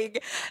everything.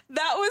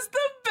 That was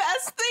the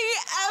best thing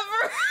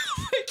ever.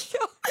 Oh my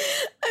God.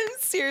 I'm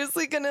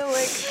seriously gonna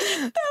like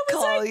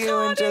call you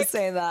and just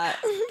say that.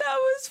 That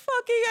was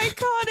fucking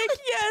iconic.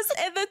 Yes,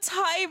 and the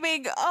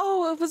timing.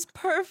 Oh, it was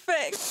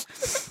perfect.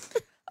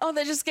 Oh,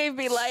 that just gave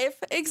me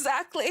life.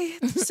 Exactly.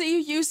 So you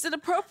used it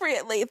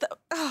appropriately.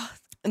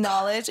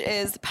 Knowledge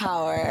is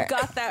power.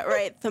 Got that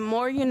right. The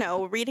more you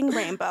know. Reading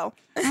Rainbow.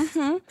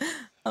 Mm-hmm.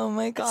 Oh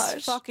my gosh.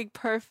 It's fucking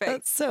perfect.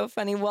 That's so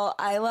funny. Well,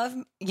 I love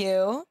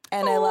you,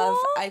 and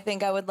I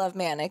think I would love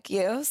Manic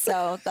You.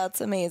 So that's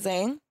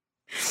amazing.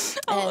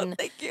 Oh,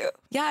 thank you.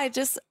 Yeah, I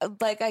just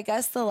like, I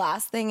guess the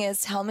last thing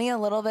is tell me a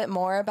little bit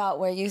more about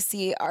where you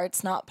see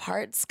Arts Not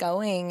Parts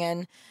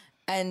going,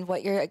 and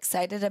what you're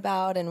excited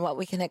about and what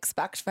we can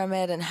expect from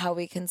it and how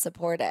we can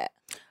support it.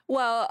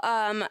 Well,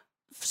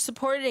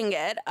 supporting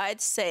it,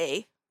 I'd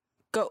say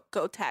go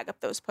tag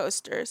up those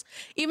posters.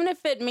 Even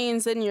if it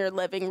means in your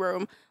living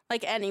room,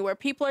 like anywhere.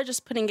 People are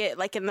just putting it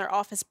like in their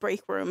office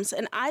break rooms,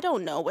 and I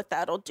don't know what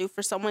that'll do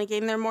for someone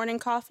getting their morning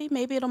coffee.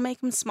 Maybe it'll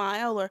make them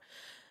smile, or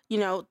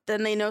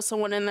then they know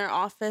someone in their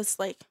office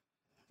like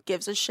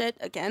gives a shit.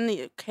 Again,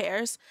 who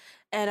cares.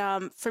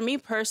 And for me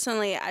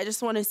personally, I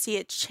just want to see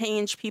it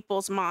change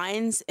people's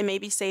minds and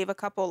maybe save a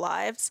couple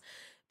lives,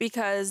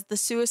 because the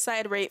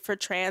suicide rate for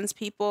trans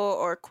people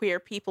or queer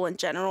people in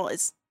general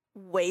is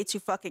way too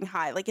fucking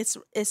high. Like it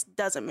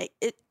doesn't make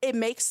it. It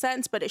makes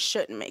sense, but it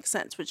shouldn't make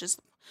sense, which is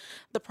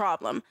the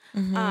problem.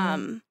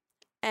 Mm-hmm.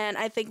 And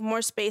I think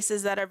more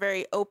spaces that are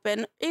very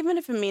open, even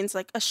if it means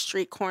like a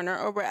street corner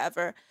or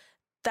wherever,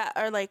 that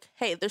are like,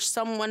 hey, there's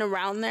someone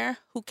around there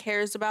who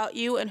cares about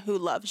you and who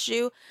loves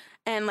you,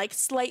 and like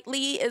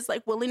slightly is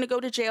like willing to go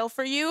to jail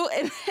for you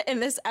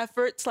in this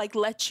effort to like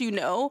let you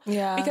know.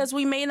 Yeah. Because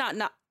we may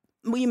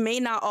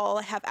not all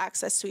have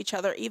access to each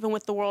other, even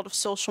with the world of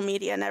social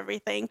media and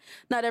everything.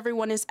 Not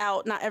everyone is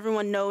out. Not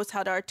everyone knows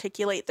how to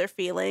articulate their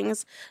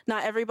feelings.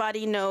 Not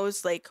everybody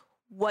knows like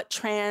what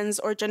trans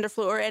or gender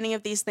fluid or any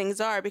of these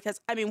things are, because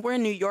I mean, we're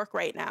in New York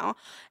right now,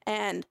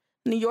 and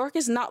New York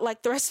is not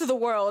like the rest of the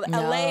world. No.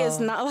 LA is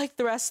not like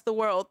the rest of the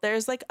world.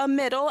 There's like a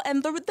middle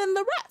and then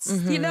the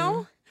rest,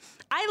 mm-hmm.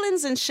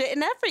 Islands and shit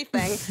and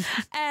everything.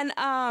 And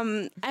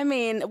I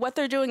mean, what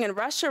they're doing in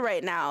Russia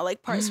right now,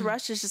 like parts of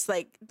Russia is just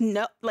like,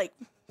 no, like,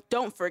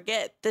 don't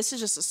forget, this is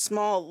just a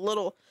small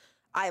little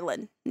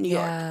island, New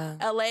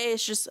York. LA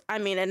is just, I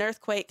mean, an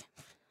earthquake,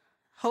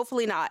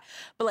 hopefully not.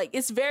 But like,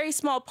 it's very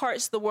small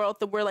parts of the world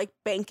that we're like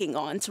banking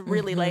on to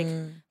really like,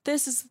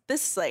 this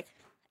is like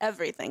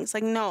everything. It's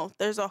like, no,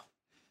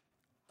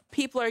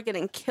 people are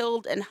getting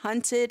killed and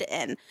hunted,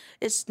 and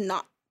it's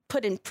not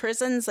put in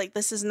prisons. Like,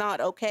 this is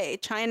not okay.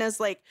 China's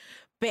like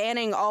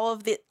banning all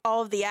of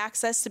the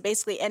access to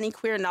basically any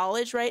queer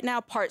knowledge right now,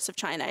 parts of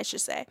China, I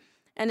should say.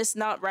 And it's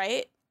not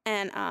right.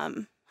 And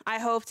I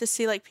hope to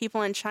see like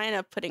people in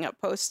China putting up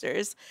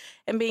posters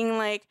and being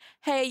like,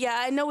 hey,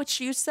 yeah, I know what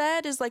you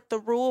said is like the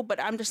rule,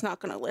 but I'm just not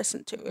going to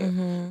listen to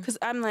it. Because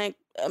I'm like,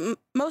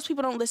 most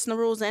people don't listen to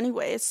rules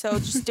anyway. So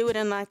just do it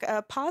in like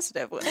a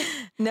positive way.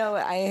 No,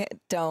 I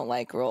don't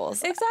like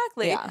rules.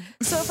 Exactly. Yeah.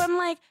 So if I'm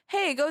like,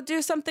 hey, go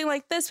do something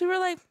like this, people are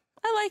like,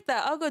 I like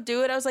that. I'll go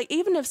do it. I was like,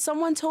 even if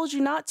someone told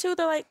you not to,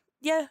 they're like,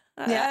 yeah.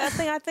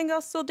 I think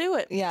I'll still do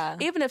it. Yeah.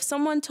 Even if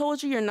someone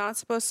told you you're not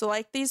supposed to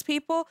like these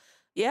people,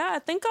 yeah, I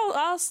think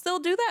I'll still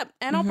do that.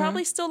 And I'll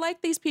probably still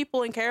like these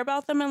people and care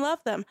about them and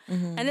love them.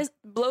 And it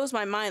blows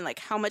my mind, like,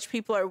 how much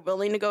people are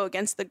willing to go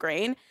against the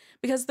grain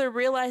because they're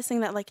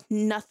realizing that, like,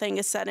 nothing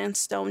is set in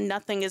stone.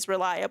 Nothing is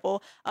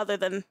reliable other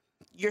than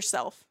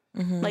yourself.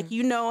 Like,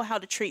 you know how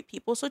to treat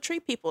people, so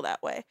treat people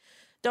that way.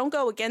 Don't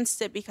go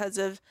against it because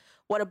of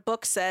what a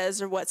book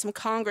says or what some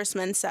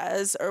congressman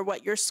says or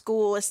what your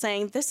school is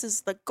saying. This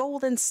is the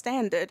golden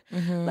standard.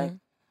 Like,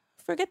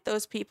 forget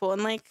those people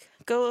and like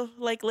go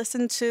like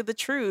listen to The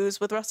Truths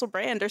with Russell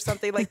Brand or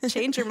something. Like,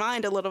 change your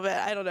mind a little bit.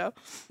 I don't know.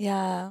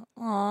 Yeah.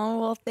 Oh,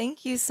 well,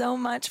 thank you so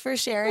much for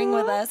sharing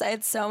with us. I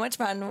had so much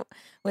fun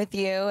with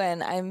you,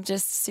 and I'm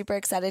just super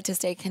excited to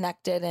stay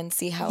connected and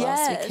see how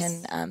else we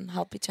can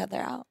help each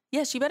other out.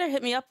 Yes, you better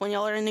hit me up when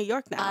y'all are in New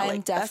York now. I'm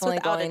like, definitely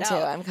going to.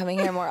 I'm coming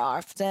here more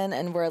often,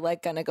 and we're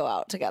like going to go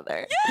out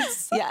together.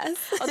 Yes. Yes.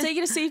 I'll take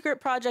you to Secret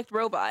Project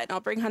Robot, and I'll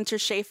bring Hunter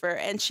Schafer,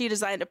 and she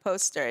designed a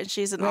poster, and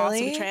she's an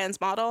awesome trans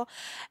model,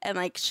 and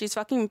like she's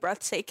fucking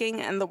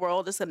breathtaking, and the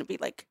world is going to be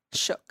like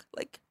shook,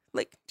 like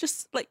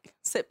just like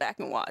sit back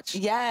and watch.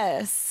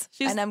 Yes.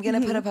 And I'm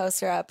going to put a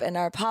poster up in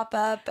our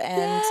pop-up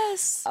and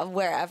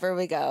wherever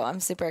we go. I'm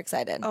super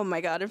excited. Oh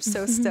my God, I'm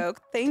so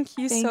stoked. Thank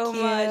you so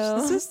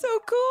much. This is so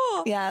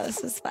cool. Yeah,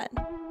 this was fun.